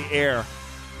off the air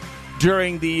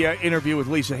during the interview with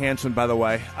Lisa Hanson, by the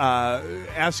way,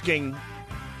 asking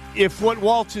if what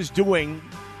Waltz is doing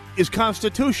is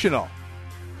constitutional.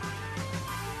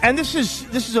 And this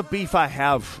is a beef I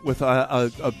have with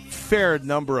a fair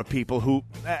number of people who,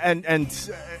 and it's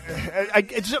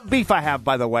a beef I have,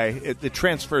 by the way. It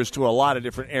transfers to a lot of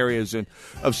different areas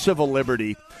of civil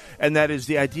liberty, and that is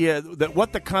the idea that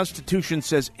what the Constitution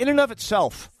says in and of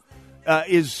itself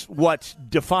is what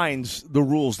defines the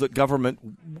rules that government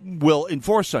will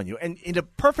enforce on you. And in a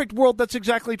perfect world, that's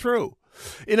exactly true.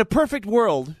 In a perfect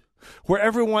world, where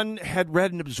everyone had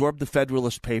read and absorbed the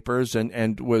Federalist Papers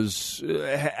and was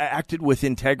acted with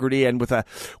integrity and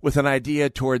with an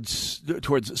idea towards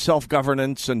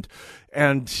self-governance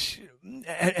and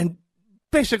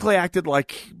basically acted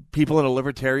like people in a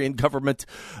libertarian government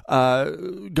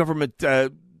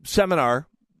seminar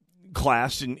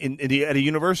class at a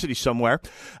university somewhere,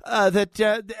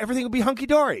 that everything would be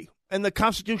hunky-dory and the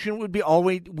Constitution would be all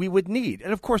we would need.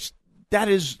 And of course, that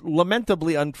is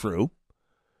lamentably untrue.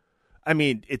 I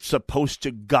mean, it's supposed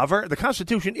to govern. The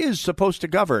Constitution is supposed to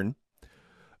govern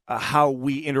how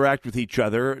we interact with each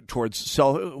other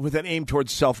with an aim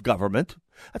towards self-government.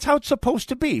 That's how it's supposed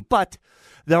to be. But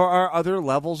there are other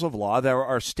levels of law. There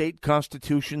are state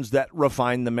constitutions that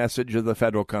refine the message of the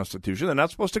federal Constitution. They're not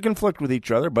supposed to conflict with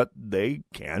each other, but they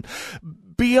can.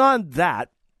 Beyond that,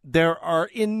 there are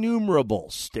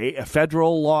innumerable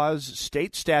federal laws,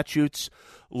 state statutes,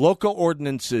 local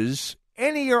ordinances,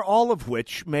 any or all of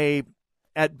which may,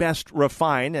 at best,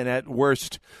 refine and at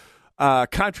worst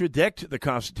contradict the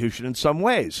Constitution in some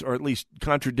ways, or at least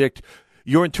contradict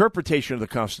your interpretation of the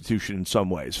Constitution in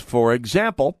some ways. For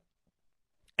example,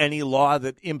 any law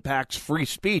that impacts free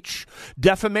speech,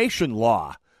 defamation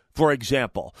law, for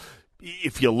example,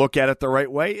 if you look at it the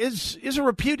right way, is a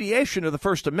repudiation of the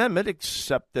First Amendment,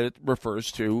 except that it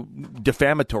refers to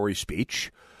defamatory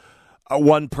speech.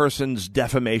 One person's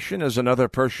defamation is another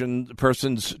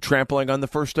person's trampling on the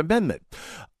First Amendment.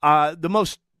 The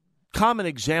most common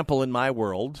example in my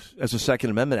world as a Second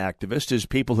Amendment activist is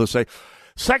people who say,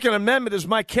 Second Amendment is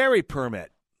my carry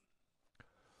permit.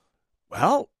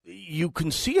 Well, you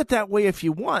can see it that way if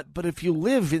you want, but if you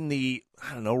live in the,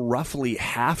 roughly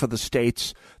half of the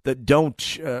states that don't,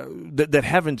 that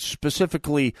haven't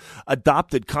specifically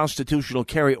adopted constitutional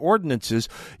carry ordinances,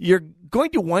 you're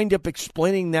going to wind up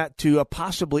explaining that to a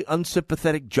possibly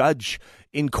unsympathetic judge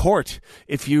in court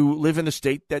if you live in a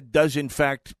state that does, in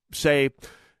fact, say,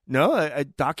 no, a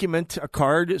document, a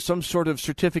card, some sort of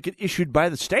certificate issued by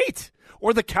the state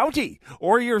or the county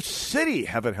or your city,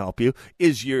 heaven help you,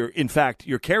 is in fact,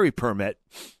 your carry permit.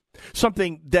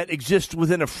 Something that exists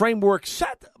within a framework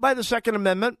set by the Second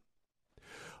Amendment.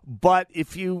 But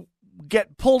if you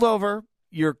get pulled over,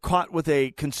 you're caught with a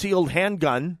concealed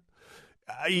handgun,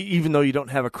 even though you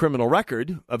don't have a criminal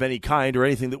record of any kind or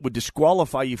anything that would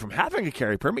disqualify you from having a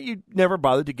carry permit, you never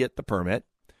bothered to get the permit.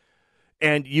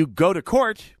 And you go to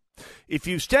court. If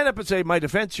you stand up and say, my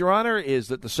defense, Your Honor, is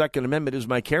that the Second Amendment is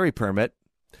my carry permit,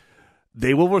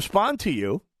 they will respond to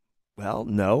you. Well,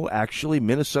 no, actually,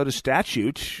 Minnesota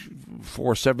statute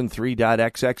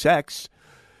 473.xxx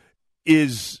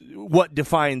is what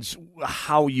defines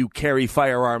how you carry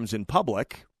firearms in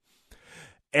public.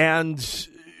 And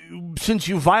since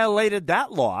you violated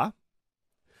that law,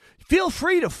 feel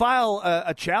free to file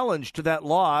a challenge to that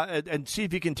law and see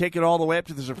if you can take it all the way up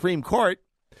to the Supreme Court.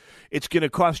 It's going to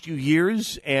cost you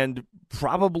years and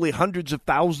probably hundreds of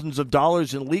thousands of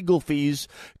dollars in legal fees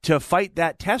to fight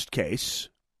that test case.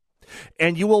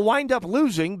 And you will wind up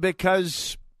losing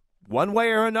because one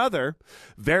way or another,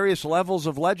 various levels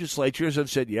of legislatures have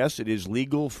said, yes, it is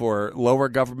legal for lower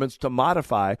governments to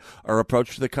modify our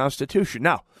approach to the Constitution.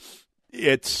 Now,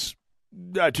 it's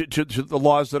to the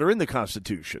laws that are in the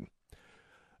Constitution.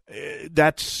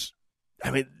 That's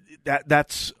an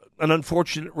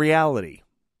unfortunate reality.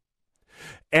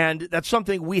 And that's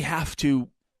something we have to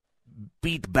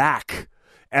beat back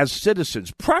as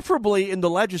citizens, preferably in the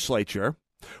legislature,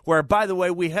 where, by the way,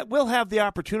 we'll have the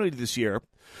opportunity this year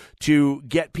to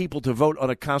get people to vote on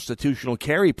a constitutional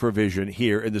carry provision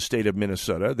here in the state of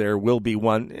Minnesota. There will be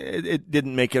one. It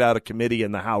didn't make it out of committee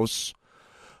in the House,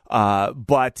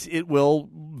 but it will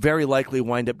very likely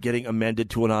wind up getting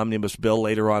amended to an omnibus bill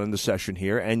later on in the session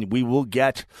here, and we will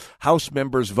get House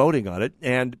members voting on it.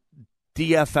 And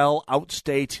DFL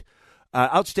outstate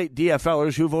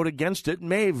DFLers who vote against it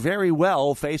may very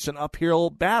well face an uphill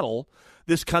battle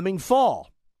this coming fall.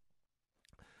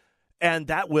 And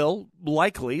that will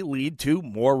likely lead to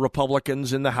more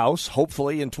Republicans in the House,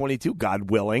 hopefully in 22, God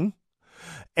willing,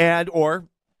 or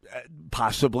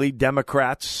possibly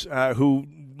Democrats who,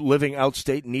 living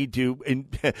outstate, need to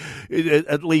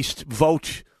at least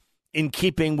vote in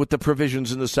keeping with the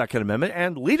provisions in the Second Amendment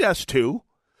and lead us to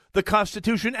the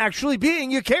Constitution actually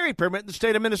being your carry permit in the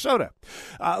state of Minnesota.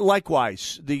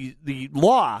 Likewise, the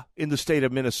law in the state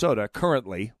of Minnesota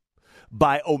currently,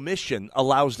 by omission,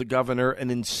 allows the governor an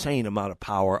insane amount of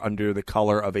power under the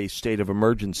color of a state of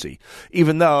emergency,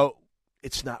 even though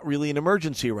it's not really an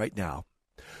emergency right now.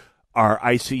 Our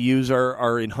ICUs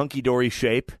are in hunky-dory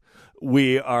shape.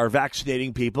 We are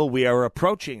vaccinating people. We are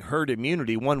approaching herd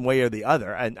immunity one way or the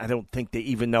other, and I don't think they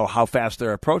even know how fast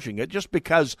they're approaching it, just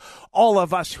because all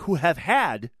of us who have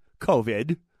had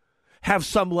COVID have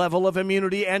some level of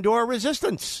immunity and or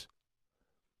resistance.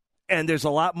 And there's a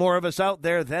lot more of us out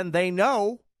there than they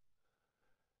know.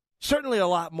 Certainly a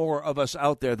lot more of us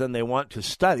out there than they want to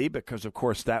study, because, of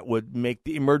course, that would make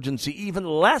the emergency even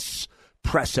less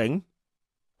pressing.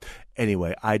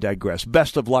 Anyway, I digress.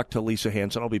 Best of luck to Lisa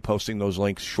Hanson. I'll be posting those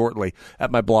links shortly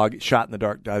at my blog,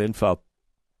 shotinthedark.info.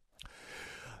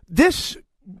 This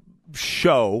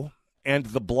show and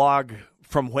the blog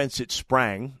from whence it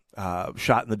sprang,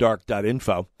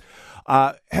 shotinthedark.info,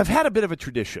 have had a bit of a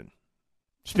tradition.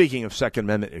 Speaking of Second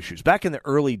Amendment issues, back in the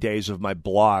early days of my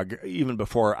blog, even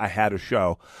before I had a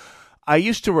show, I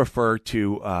used to refer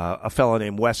to a fellow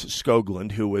named Wes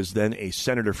Skoglund, who was then a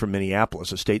senator from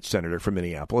Minneapolis, a state senator from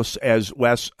Minneapolis, as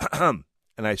Wes, and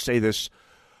I say this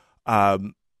as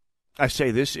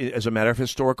a matter of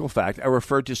historical fact. I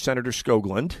referred to Senator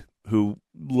Skoglund, who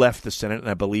left the Senate in,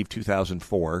 I believe,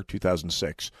 2004,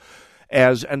 2006,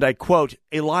 as, and I quote,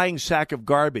 a lying sack of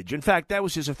garbage. In fact, that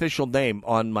was his official name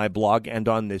on my blog and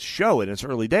on this show in its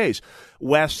early days.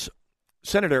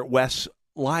 Senator Wes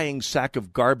lying sack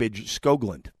of garbage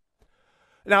Skoglund.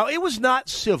 Now, it was not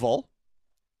civil.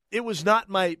 It was not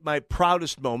my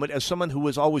proudest moment as someone who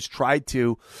has always tried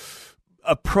to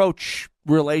approach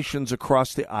relations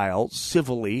across the aisle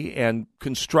civilly and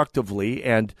constructively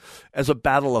and as a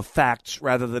battle of facts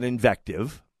rather than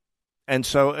invective. And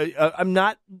so I'm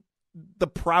not the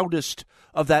proudest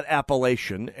of that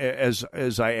appellation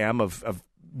as I am of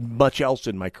much else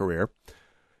in my career.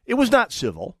 It was not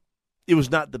civil. It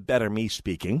was not the better me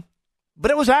speaking,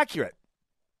 but it was accurate.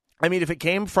 I mean, if it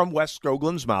came from Wes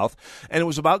Skoglund's mouth and it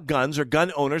was about guns or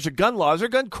gun owners or gun laws or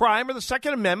gun crime or the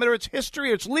Second Amendment or its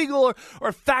history or its legal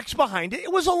or facts behind it,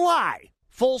 it was a lie.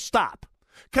 Full stop.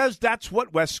 Because that's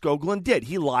what Wes Skoglund did.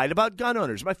 He lied about gun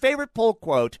owners. My favorite pull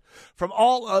quote from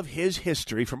all of his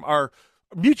history, from our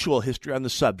mutual history on the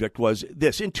subject, was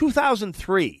this. In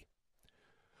 2003,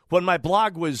 when my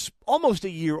blog was almost a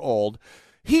year old,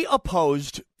 he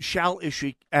opposed shall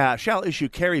issue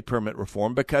carry permit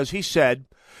reform because he said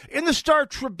in the Star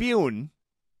Tribune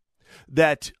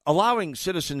that allowing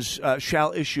citizens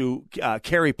shall issue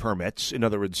carry permits, in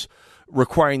other words,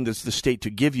 requiring the state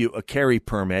to give you a carry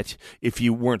permit if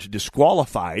you weren't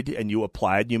disqualified and you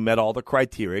applied, you met all the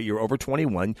criteria, you're over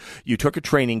 21, you took a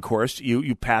training course,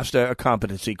 you passed a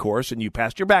competency course, and you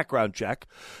passed your background check,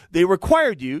 they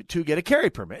required you to get a carry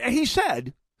permit. And he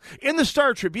said in the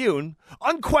Star Tribune,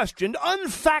 unquestioned,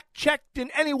 unfact-checked in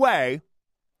any way,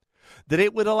 that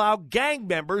it would allow gang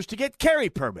members to get carry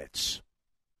permits.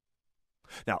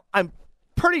 Now, I'm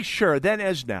pretty sure then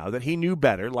as now that he knew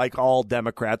better, like all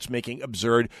Democrats making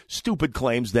absurd, stupid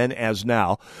claims then as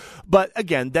now. But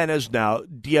again, then as now,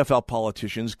 DFL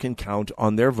politicians can count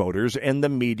on their voters and the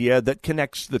media that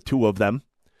connects the two of them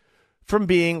from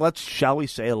being, shall we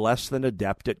say, less than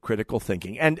adept at critical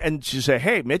thinking. And to say,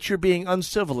 hey, Mitch, you're being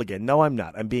uncivil again. No, I'm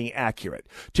not. I'm being accurate.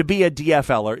 To be a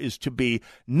DFLer is to be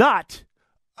not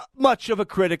much of a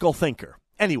critical thinker.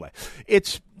 Anyway,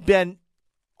 it's been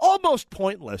almost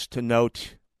pointless to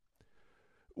note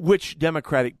which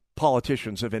Democratic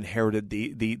politicians have inherited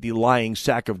the lying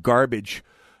sack of garbage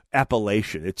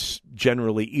appellation. It's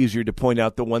generally easier to point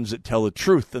out the ones that tell the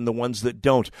truth than the ones that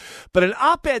don't. But an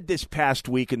op-ed this past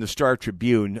week in the Star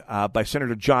Tribune by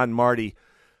Senator John Marty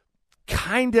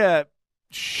kind of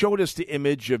showed us the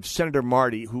image of Senator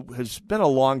Marty, who has been a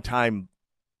long time,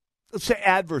 let's say,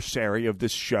 adversary of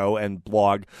this show and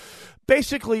blog,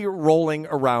 basically rolling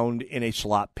around in a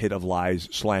slop pit of lies,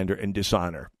 slander, and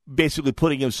dishonor, basically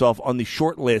putting himself on the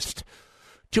short list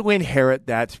to inherit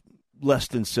that less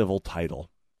than civil title.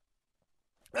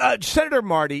 Senator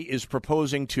Marty is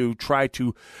proposing to try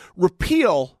to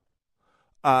repeal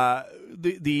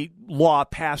the law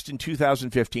passed in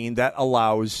 2015 that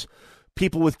allows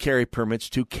people with carry permits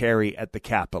to carry at the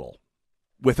Capitol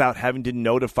without having to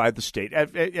notify the state.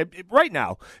 Right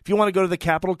now, if you want to go to the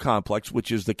Capitol complex, which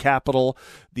is the Capitol,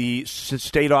 the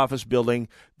state office building,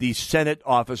 the Senate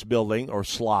office building, or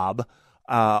SLOB,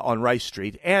 on Rice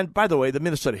Street, and, by the way, the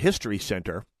Minnesota History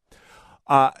Center,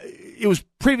 It was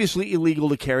previously illegal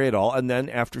to carry at all, and then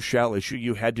after shall issue,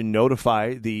 you had to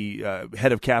notify the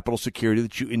head of Capitol Security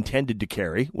that you intended to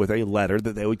carry with a letter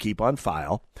that they would keep on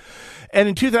file. And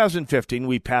in 2015,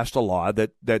 we passed a law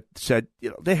that said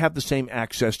they have the same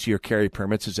access to your carry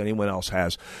permits as anyone else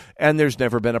has, and there's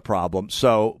never been a problem.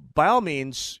 So by all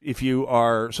means, if you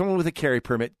are someone with a carry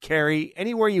permit, carry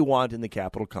anywhere you want in the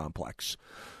Capitol complex.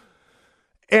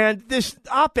 And this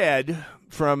op-ed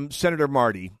from Senator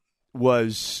Marty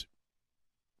was,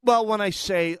 well, when I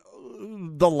say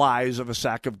the lies of a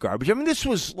sack of garbage, I mean, this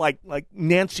was like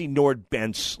Nancy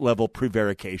Nord-Bentz level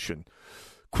prevarication.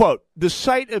 Quote, the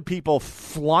sight of people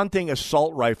flaunting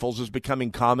assault rifles is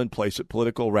becoming commonplace at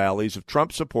political rallies of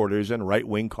Trump supporters and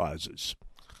right-wing causes.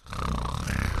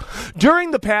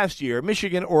 During the past year,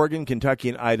 Michigan, Oregon, Kentucky,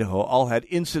 and Idaho all had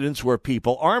incidents where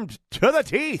people armed to the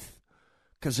teeth,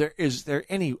 because is there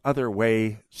any other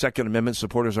way Second Amendment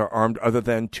supporters are armed other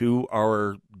than to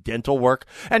our dental work,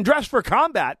 and dressed for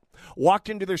combat, walked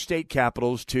into their state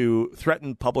capitals to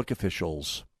threaten public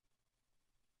officials.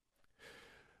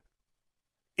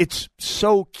 It's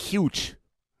so cute,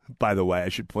 by the way, I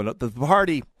should point out, the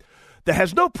party that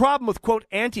has no problem with, quote,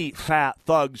 anti-fat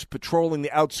thugs patrolling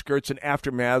the outskirts and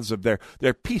aftermaths of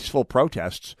their peaceful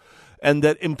protests, and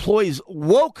that employs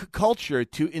woke culture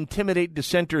to intimidate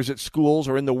dissenters at schools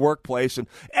or in the workplace and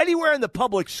anywhere in the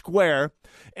public square.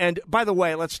 And by the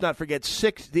way, let's not forget,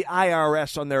 the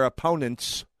IRS on their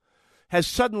opponents has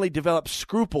suddenly developed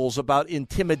scruples about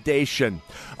intimidation.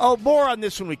 Oh, more on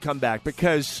this when we come back,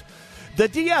 because the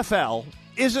DFL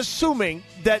is assuming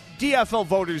that DFL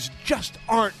voters just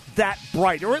aren't that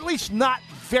bright, or at least not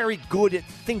very good at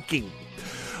thinking.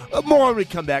 More when we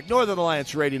come back. Northern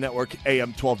Alliance Radio Network,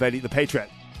 AM 1280, The Patriot.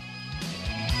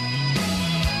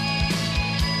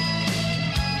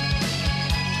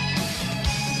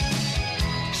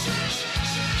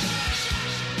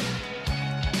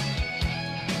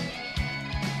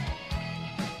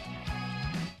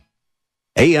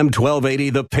 AM 1280,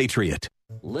 The Patriot.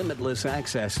 Limitless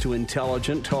access to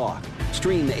intelligent talk.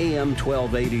 Stream AM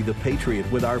 1280 The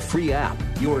Patriot with our free app,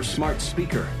 your smart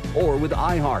speaker, or with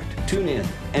iHeart, TuneIn,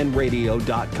 and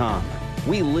radio.com.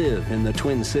 We live in the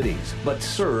Twin Cities, but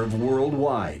serve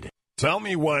worldwide. Tell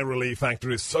me why Relief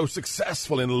Factor is so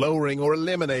successful in lowering or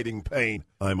eliminating pain.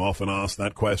 I'm often asked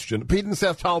that question. Pete and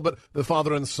Seth Talbot, the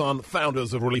father and son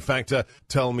founders of Relief Factor,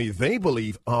 tell me they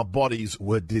believe our bodies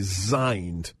were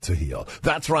designed to heal.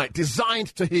 That's right,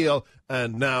 designed to heal.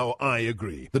 And now I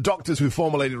agree. The doctors who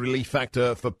formulated Relief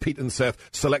Factor for Pete and Seth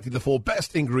selected the 4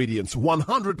 best ingredients,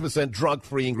 100%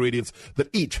 drug-free ingredients that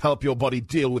each help your body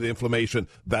deal with inflammation.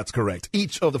 That's correct.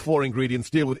 Each of the 4 ingredients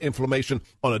deal with inflammation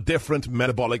on a different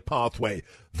metabolic pathway.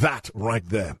 That right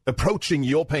there, approaching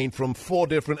your pain from 4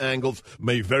 different angles,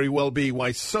 may very well be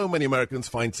why so many Americans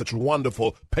find such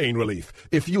wonderful pain relief.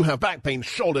 If you have back pain,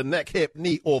 shoulder, neck, hip,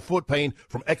 knee, or foot pain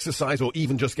from exercise or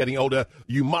even just getting older,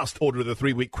 you must order the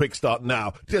 3-week quick start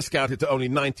now. Discounted to only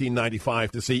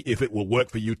 $19.95 to see if it will work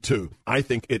for you too. I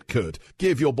think it could.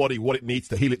 Give your body what it needs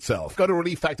to heal itself. Go to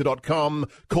ReliefFactor.com.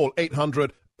 Call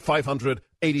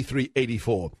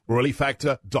 800-500-8384.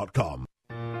 ReliefFactor.com.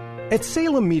 At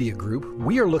Salem Media Group,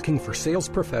 we are looking for sales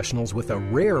professionals with a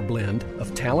rare blend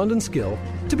of talent and skill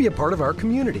to be a part of our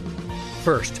community.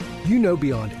 First, you know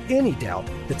beyond any doubt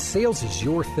that sales is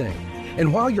your thing.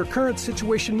 And while your current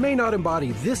situation may not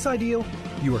embody this ideal,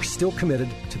 you are still committed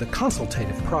to the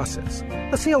consultative process,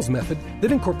 a sales method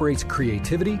that incorporates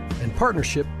creativity and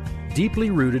partnership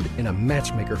deeply rooted in a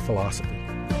matchmaker philosophy.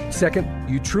 Second,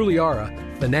 you truly are a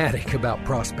fanatic about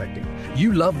prospecting.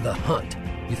 You love the hunt.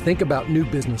 You think about new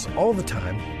business all the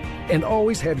time and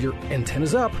always have your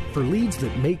antennas up for leads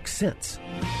that make sense.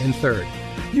 And third,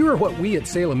 you are what we at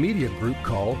Salem Media Group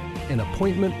call an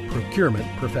appointment procurement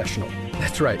professional.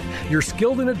 That's right. You're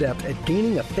skilled and adept at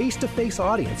gaining a face-to-face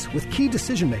audience with key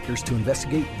decision makers to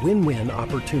investigate win-win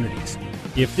opportunities.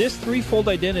 If this threefold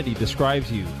identity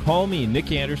describes you, call me,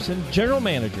 Nick Anderson, General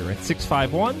Manager, at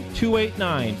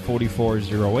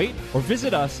 651-289-4408 or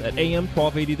visit us at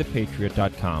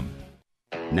am1280thepatriot.com.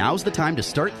 Now's the time to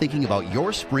start thinking about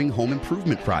your spring home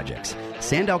improvement projects.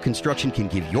 Sandow Construction can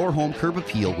give your home curb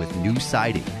appeal with new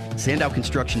siding. Sandow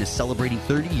Construction is celebrating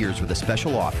 30 years with a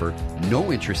special offer,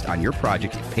 no interest on your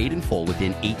project if paid in full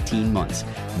within 18 months.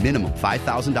 Minimum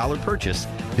 $5,000 purchase.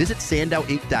 Visit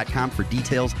sandowinc.com for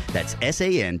details. That's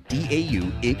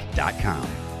SANDAU Inc.com.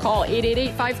 Call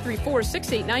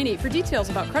 888-534-6898 for details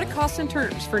about credit costs and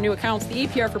terms. For new accounts, the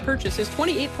APR for purchase is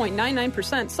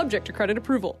 28.99%, subject to credit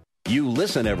approval. You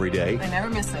listen every day. I never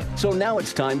miss it. So now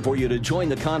it's time for you to join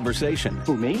the conversation.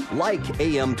 Who, me? Like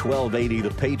AM 1280 The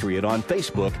Patriot on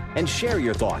Facebook and share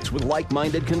your thoughts with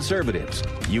like-minded conservatives.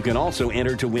 You can also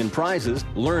enter to win prizes,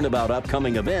 learn about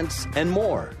upcoming events, and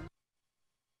more.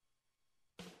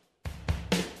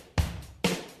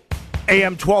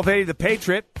 AM 1280 The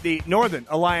Patriot, the Northern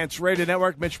Alliance Radio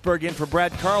Network. Mitch Berg in for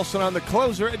Brad Carlson on the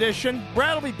closer edition.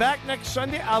 Brad will be back next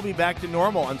Sunday. I'll be back to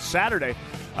normal on Saturday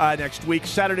next week.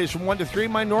 Saturdays from 1 to 3,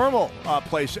 my normal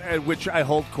place at which I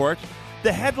hold court.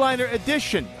 The headliner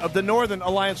edition of the Northern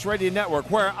Alliance Radio Network,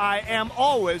 where I am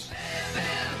always...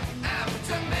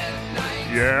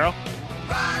 Yeah.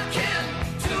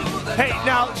 Hey,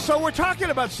 now, so we're talking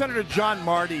about Senator John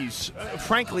Marty's,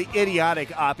 frankly,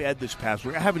 idiotic op-ed this past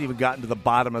week. I haven't even gotten to the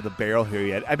bottom of the barrel here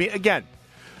yet. I mean, again,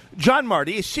 John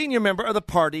Marty, a senior member of the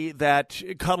party that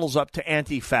cuddles up to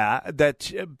Antifa,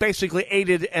 that basically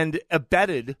aided and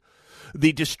abetted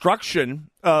the destruction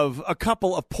of a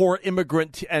couple of poor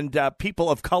immigrant and people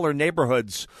of color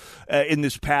neighborhoods in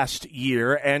this past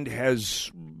year, and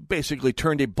has basically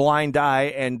turned a blind eye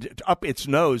and up its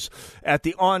nose at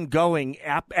the ongoing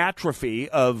atrophy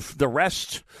of the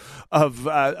rest of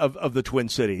the Twin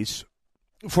Cities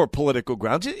for political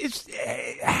grounds. It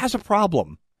has a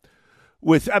problem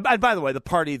with, and by the way, the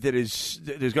party that is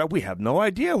we have no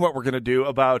idea what we're going to do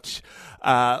about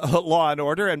law and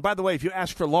order. And by the way, if you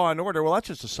ask for law and order, well, that's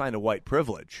just a sign of white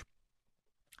privilege.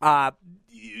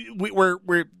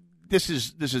 This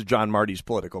is John Marty's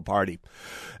political party,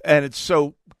 and it's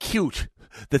so cute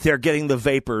that they're getting the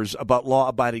vapors about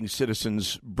law-abiding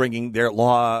citizens bringing their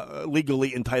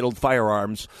legally entitled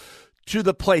firearms to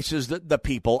the places that the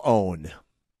people own.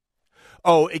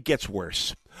 Oh, it gets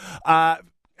worse.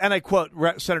 And I quote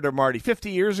Senator Marty, 50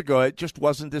 years ago, it just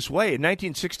wasn't this way. In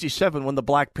 1967, when the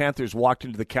Black Panthers walked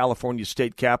into the California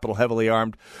state capitol heavily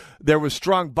armed, there was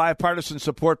strong bipartisan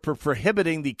support for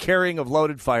prohibiting the carrying of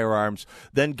loaded firearms.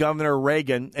 Then Governor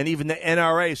Reagan and even the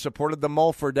NRA supported the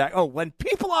Mulford Act. Oh, when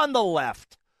people on the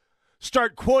left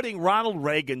start quoting Ronald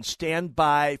Reagan, stand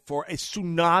by for a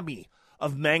tsunami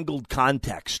of mangled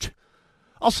context.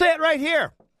 I'll say it right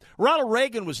here. Ronald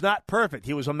Reagan was not perfect.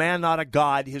 He was a man, not a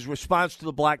god. His response to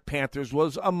the Black Panthers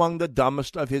was among the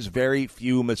dumbest of his very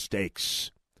few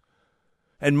mistakes.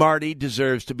 And Marty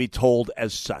deserves to be told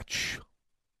as such.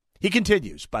 He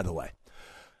continues, by the way.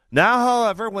 Now,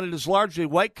 however, when it is largely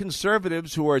white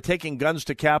conservatives who are taking guns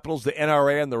to capitals, the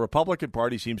NRA and the Republican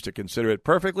Party seems to consider it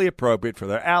perfectly appropriate for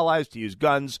their allies to use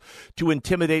guns to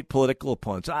intimidate political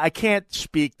opponents. I can't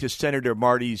speak to Senator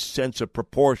Marty's sense of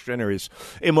proportion or his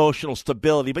emotional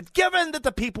stability, but given that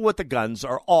the people with the guns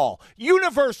are all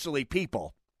universally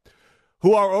people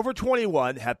who are over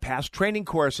 21, have passed training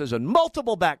courses and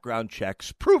multiple background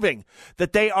checks, proving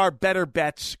that they are better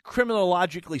bets,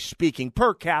 criminologically speaking,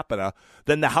 per capita,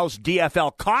 than the House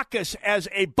DFL caucus as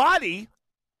a body,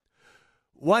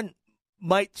 one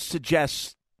might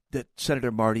suggest that Senator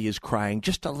Marty is crying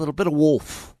just a little bit of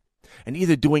wolf, and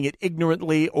either doing it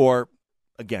ignorantly or,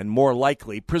 again, more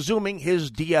likely, presuming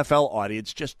his DFL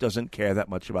audience just doesn't care that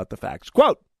much about the facts.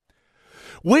 Quote,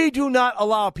 "We do not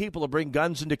allow people to bring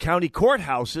guns into county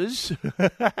courthouses,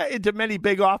 into many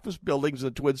big office buildings in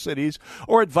the Twin Cities,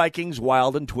 or at Vikings,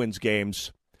 Wild, and Twins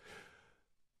games."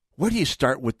 Where do you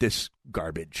start with this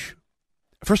garbage?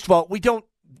 First of all,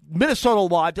 Minnesota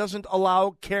law doesn't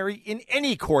allow carry in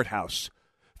any courthouse,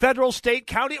 federal, state,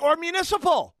 county, or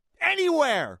municipal,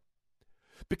 anywhere.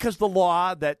 Because the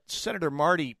law that Senator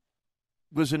Marty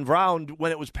was around when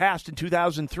it was passed in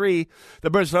 2003, the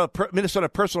Minnesota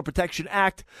Personal Protection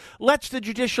Act, lets the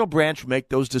judicial branch make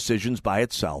those decisions by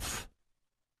itself.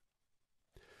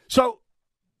 So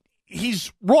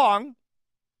he's wrong,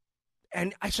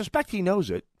 and I suspect he knows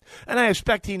it, and I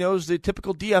expect he knows the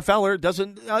typical DFLer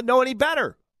doesn't know any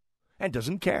better and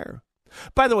doesn't care.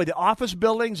 By the way, the office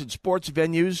buildings and sports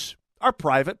venues are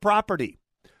private property,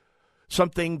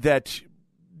 something that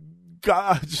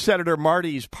Senator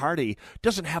Marty's party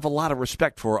doesn't have a lot of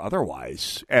respect for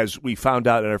otherwise, as we found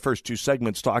out in our first two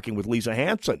segments talking with Lisa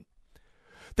Hanson.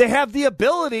 They have the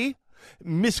ability,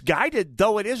 misguided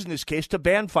though it is in this case, to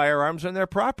ban firearms on their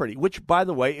property, which, by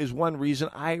the way, is one reason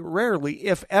I rarely,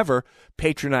 if ever,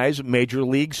 patronize Major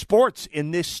League sports in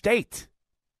this state.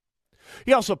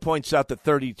 He also points out that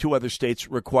 32 other states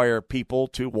require people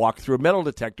to walk through a metal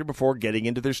detector before getting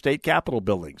into their state capitol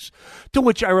buildings. To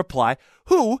which I reply,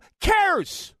 who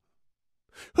cares?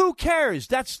 Who cares?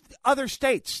 That's other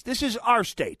states. This is our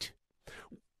state.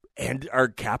 And our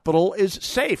capital is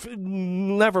safe.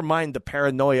 Never mind the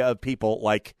paranoia of people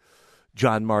like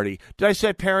John Marty. Did I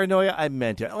say paranoia? I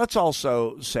meant it. Let's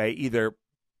also say either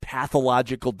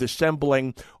pathological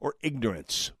dissembling or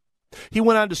ignorance. He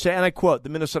went on to say, and I quote, the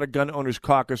Minnesota Gun Owners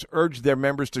Caucus urged their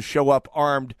members to show up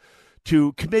armed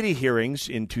to committee hearings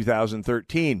in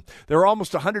 2013. There were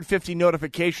almost 150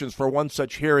 notifications for one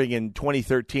such hearing in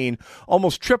 2013,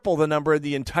 almost triple the number of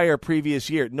the entire previous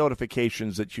year.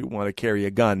 Notifications that you want to carry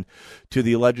a gun to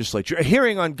the legislature. A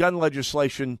hearing on gun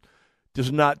legislation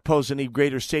does not pose any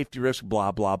greater safety risk,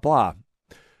 blah, blah, blah.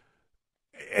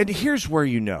 And here's where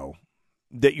you know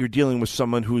that you're dealing with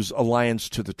someone whose alliance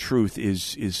to the truth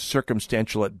is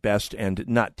circumstantial at best and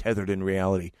not tethered in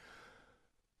reality.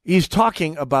 He's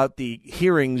talking about the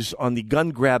hearings on the gun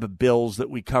grab bills that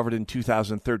we covered in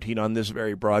 2013 on this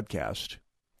very broadcast,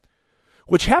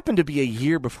 which happened to be a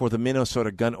year before the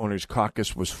Minnesota Gun Owners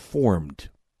Caucus was formed.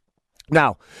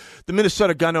 Now, the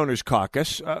Minnesota Gun Owners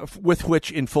Caucus, with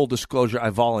which, in full disclosure,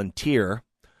 I volunteer.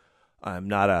 I'm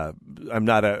not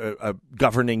a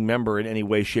governing member in any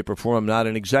way, shape, or form. I'm not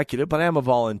an executive, but I am a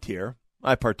volunteer.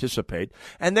 I participate.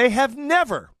 And they have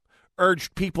never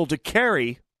urged people to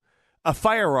carry a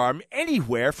firearm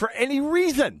anywhere for any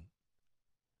reason.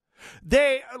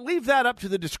 They leave that up to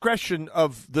the discretion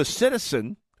of the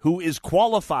citizen who is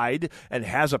qualified and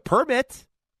has a permit.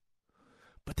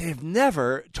 But they've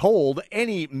never told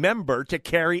any member to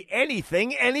carry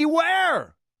anything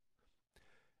anywhere.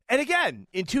 And again,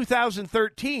 in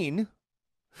 2013,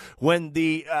 when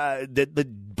the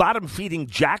bottom-feeding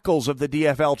jackals of the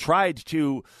DFL tried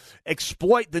to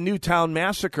exploit the Newtown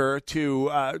massacre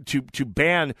to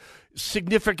ban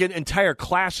significant entire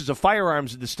classes of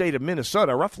firearms in the state of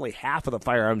Minnesota, roughly half of the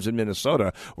firearms in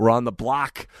Minnesota were on the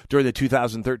block during the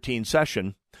 2013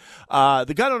 session.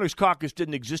 The Gun Owners Caucus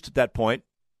didn't exist at that point.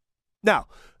 Now,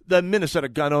 the Minnesota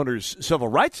Gun Owners Civil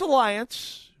Rights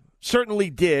Alliance certainly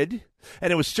did.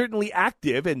 And it was certainly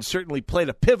active and certainly played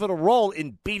a pivotal role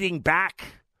in beating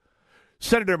back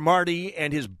Senator Marty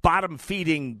and his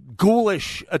bottom-feeding,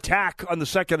 ghoulish attack on the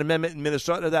Second Amendment in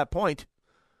Minnesota at that point.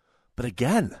 But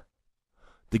again,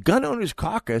 the Gun Owners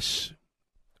Caucus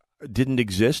didn't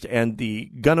exist, and the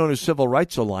Gun Owners Civil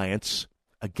Rights Alliance,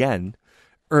 again,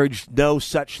 urged no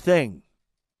such thing.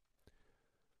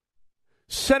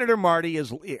 Senator Marty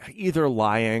is either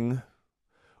lying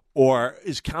or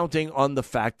is counting on the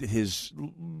fact that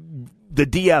the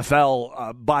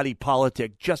DFL body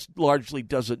politic just largely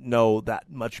doesn't know that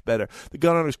much better. The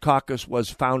Gun Owners Caucus was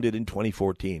founded in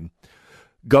 2014.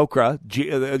 GOCRA,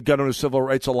 the Gun Owners Civil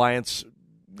Rights Alliance,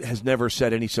 has never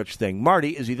said any such thing.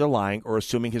 Marty is either lying or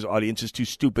assuming his audience is too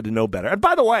stupid to know better. And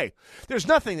by the way, there's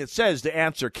nothing that says the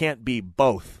answer can't be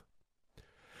both.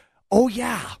 Oh,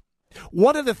 yeah.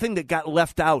 One other thing that got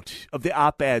left out of the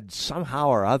op-ed somehow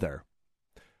or other,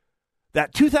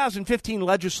 that 2015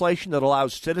 legislation that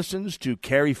allows citizens to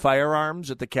carry firearms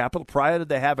at the Capitol prior to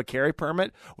they have a carry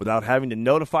permit without having to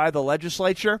notify the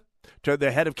legislature, to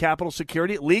the head of Capitol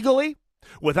Security, legally,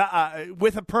 with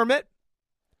a permit.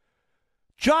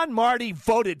 John Marty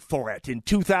voted for it in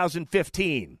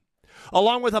 2015,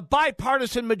 along with a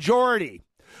bipartisan majority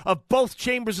of both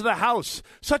chambers of the House.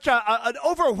 Such an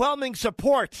overwhelming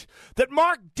support that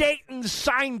Mark Dayton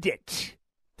signed it.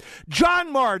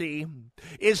 John Marty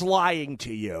is lying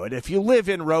to you. And if you live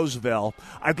in Roseville,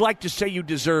 I'd like to say you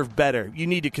deserve better. You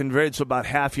need to convince about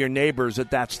half your neighbors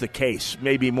that that's the case,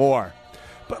 maybe more.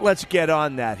 But let's get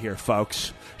on that here,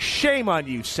 folks. Shame on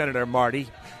you, Senator Marty.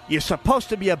 You're supposed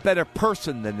to be a better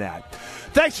person than that.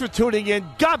 Thanks for tuning in.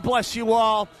 God bless you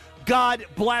all. God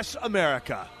bless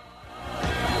America.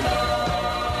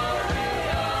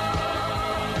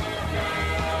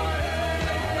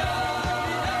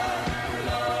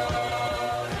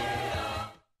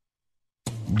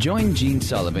 Join Gene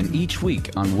Sullivan each week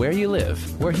on Where You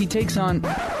Live, where he takes on...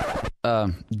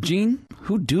 Gene,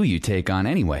 who do you take on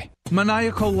anyway?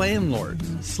 Maniacal landlords,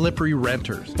 slippery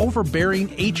renters, overbearing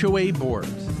HOA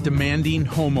boards, demanding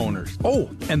homeowners. Oh,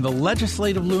 and the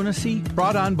legislative lunacy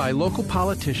brought on by local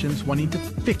politicians wanting to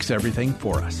fix everything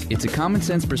for us. It's a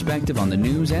common-sense perspective on the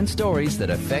news and stories that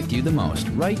affect you the most,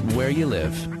 right where you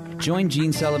live. Join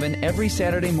Gene Sullivan every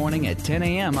Saturday morning at 10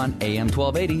 a.m. on AM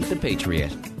 1280, The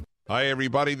Patriot. Hi,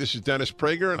 everybody. This is Dennis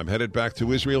Prager. I'm headed back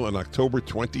to Israel in October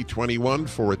 2021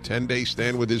 for a 10-day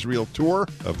Stand With Israel tour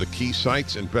of the key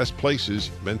sites and best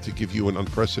places meant to give you an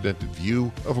unprecedented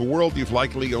view of a world you've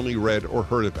likely only read or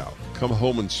heard about. Come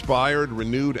home inspired,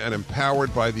 renewed, and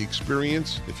empowered by the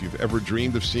experience. If you've ever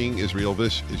dreamed of seeing Israel,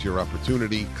 this is your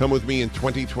opportunity. Come with me in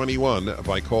 2021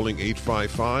 by calling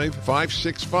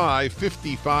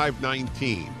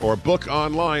 855-565-5519 or book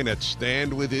online at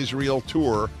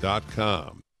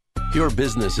standwithisraeltour.com. Your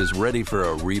business is ready for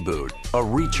a reboot, a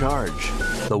recharge.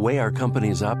 The way our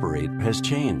companies operate has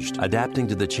changed. Adapting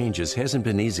to the changes hasn't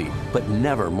been easy, but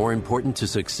never more important to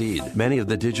succeed. Many of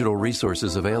the digital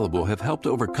resources available have helped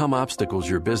overcome obstacles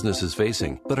your business is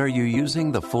facing. But are you using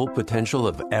the full potential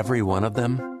of every one of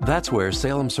them? That's where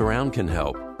Salem Surround can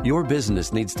help. Your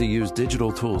business needs to use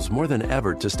digital tools more than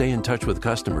ever to stay in touch with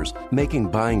customers, making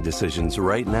buying decisions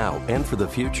right now and for the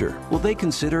future. Will they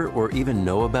consider or even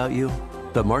know about you?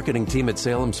 The marketing team at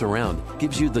Salem Surround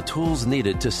gives you the tools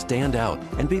needed to stand out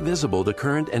and be visible to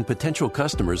current and potential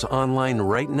customers online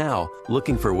right now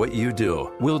looking for what you do.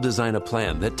 We'll design a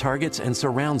plan that targets and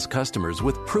surrounds customers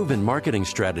with proven marketing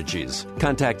strategies.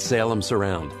 Contact Salem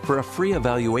Surround for a free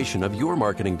evaluation of your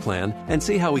marketing plan and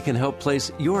see how we can help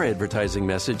place your advertising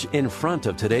message in front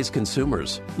of today's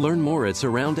consumers. Learn more at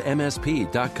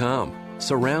surroundmsp.com.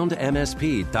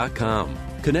 Surroundmsp.com.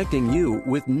 Connecting you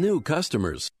with new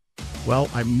customers. Well,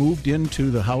 I moved into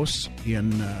the house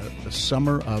in the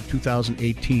summer of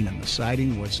 2018, and the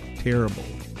siding was terrible.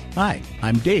 Hi,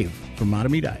 I'm Dave from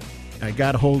Matamidi. I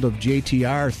got a hold of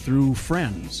JTR through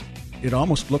friends. It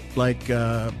almost looked like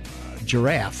a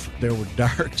giraffe. There were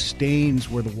dark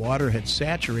stains where the water had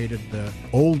saturated the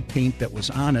old paint that was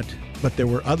on it, but there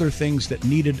were other things that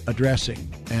needed addressing,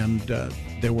 and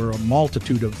there were a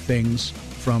multitude of things,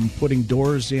 from putting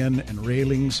doors in and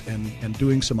railings and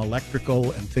doing some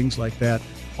electrical and things like that,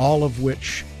 all of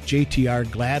which JTR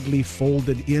gladly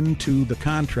folded into the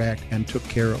contract and took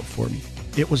care of for me.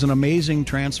 It was an amazing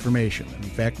transformation. In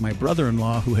fact, my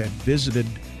brother-in-law, who had visited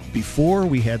before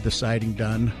we had the siding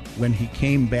done, when he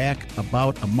came back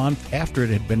about a month after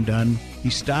it had been done, he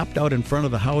stopped out in front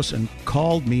of the house and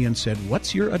called me and said,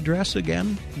 "What's your address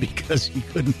again?" Because he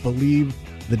couldn't believe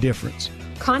the difference.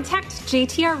 Contact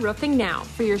JTR Roofing now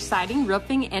for your siding,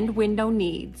 roofing, and window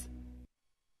needs.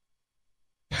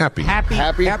 Happy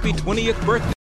 20th birthday.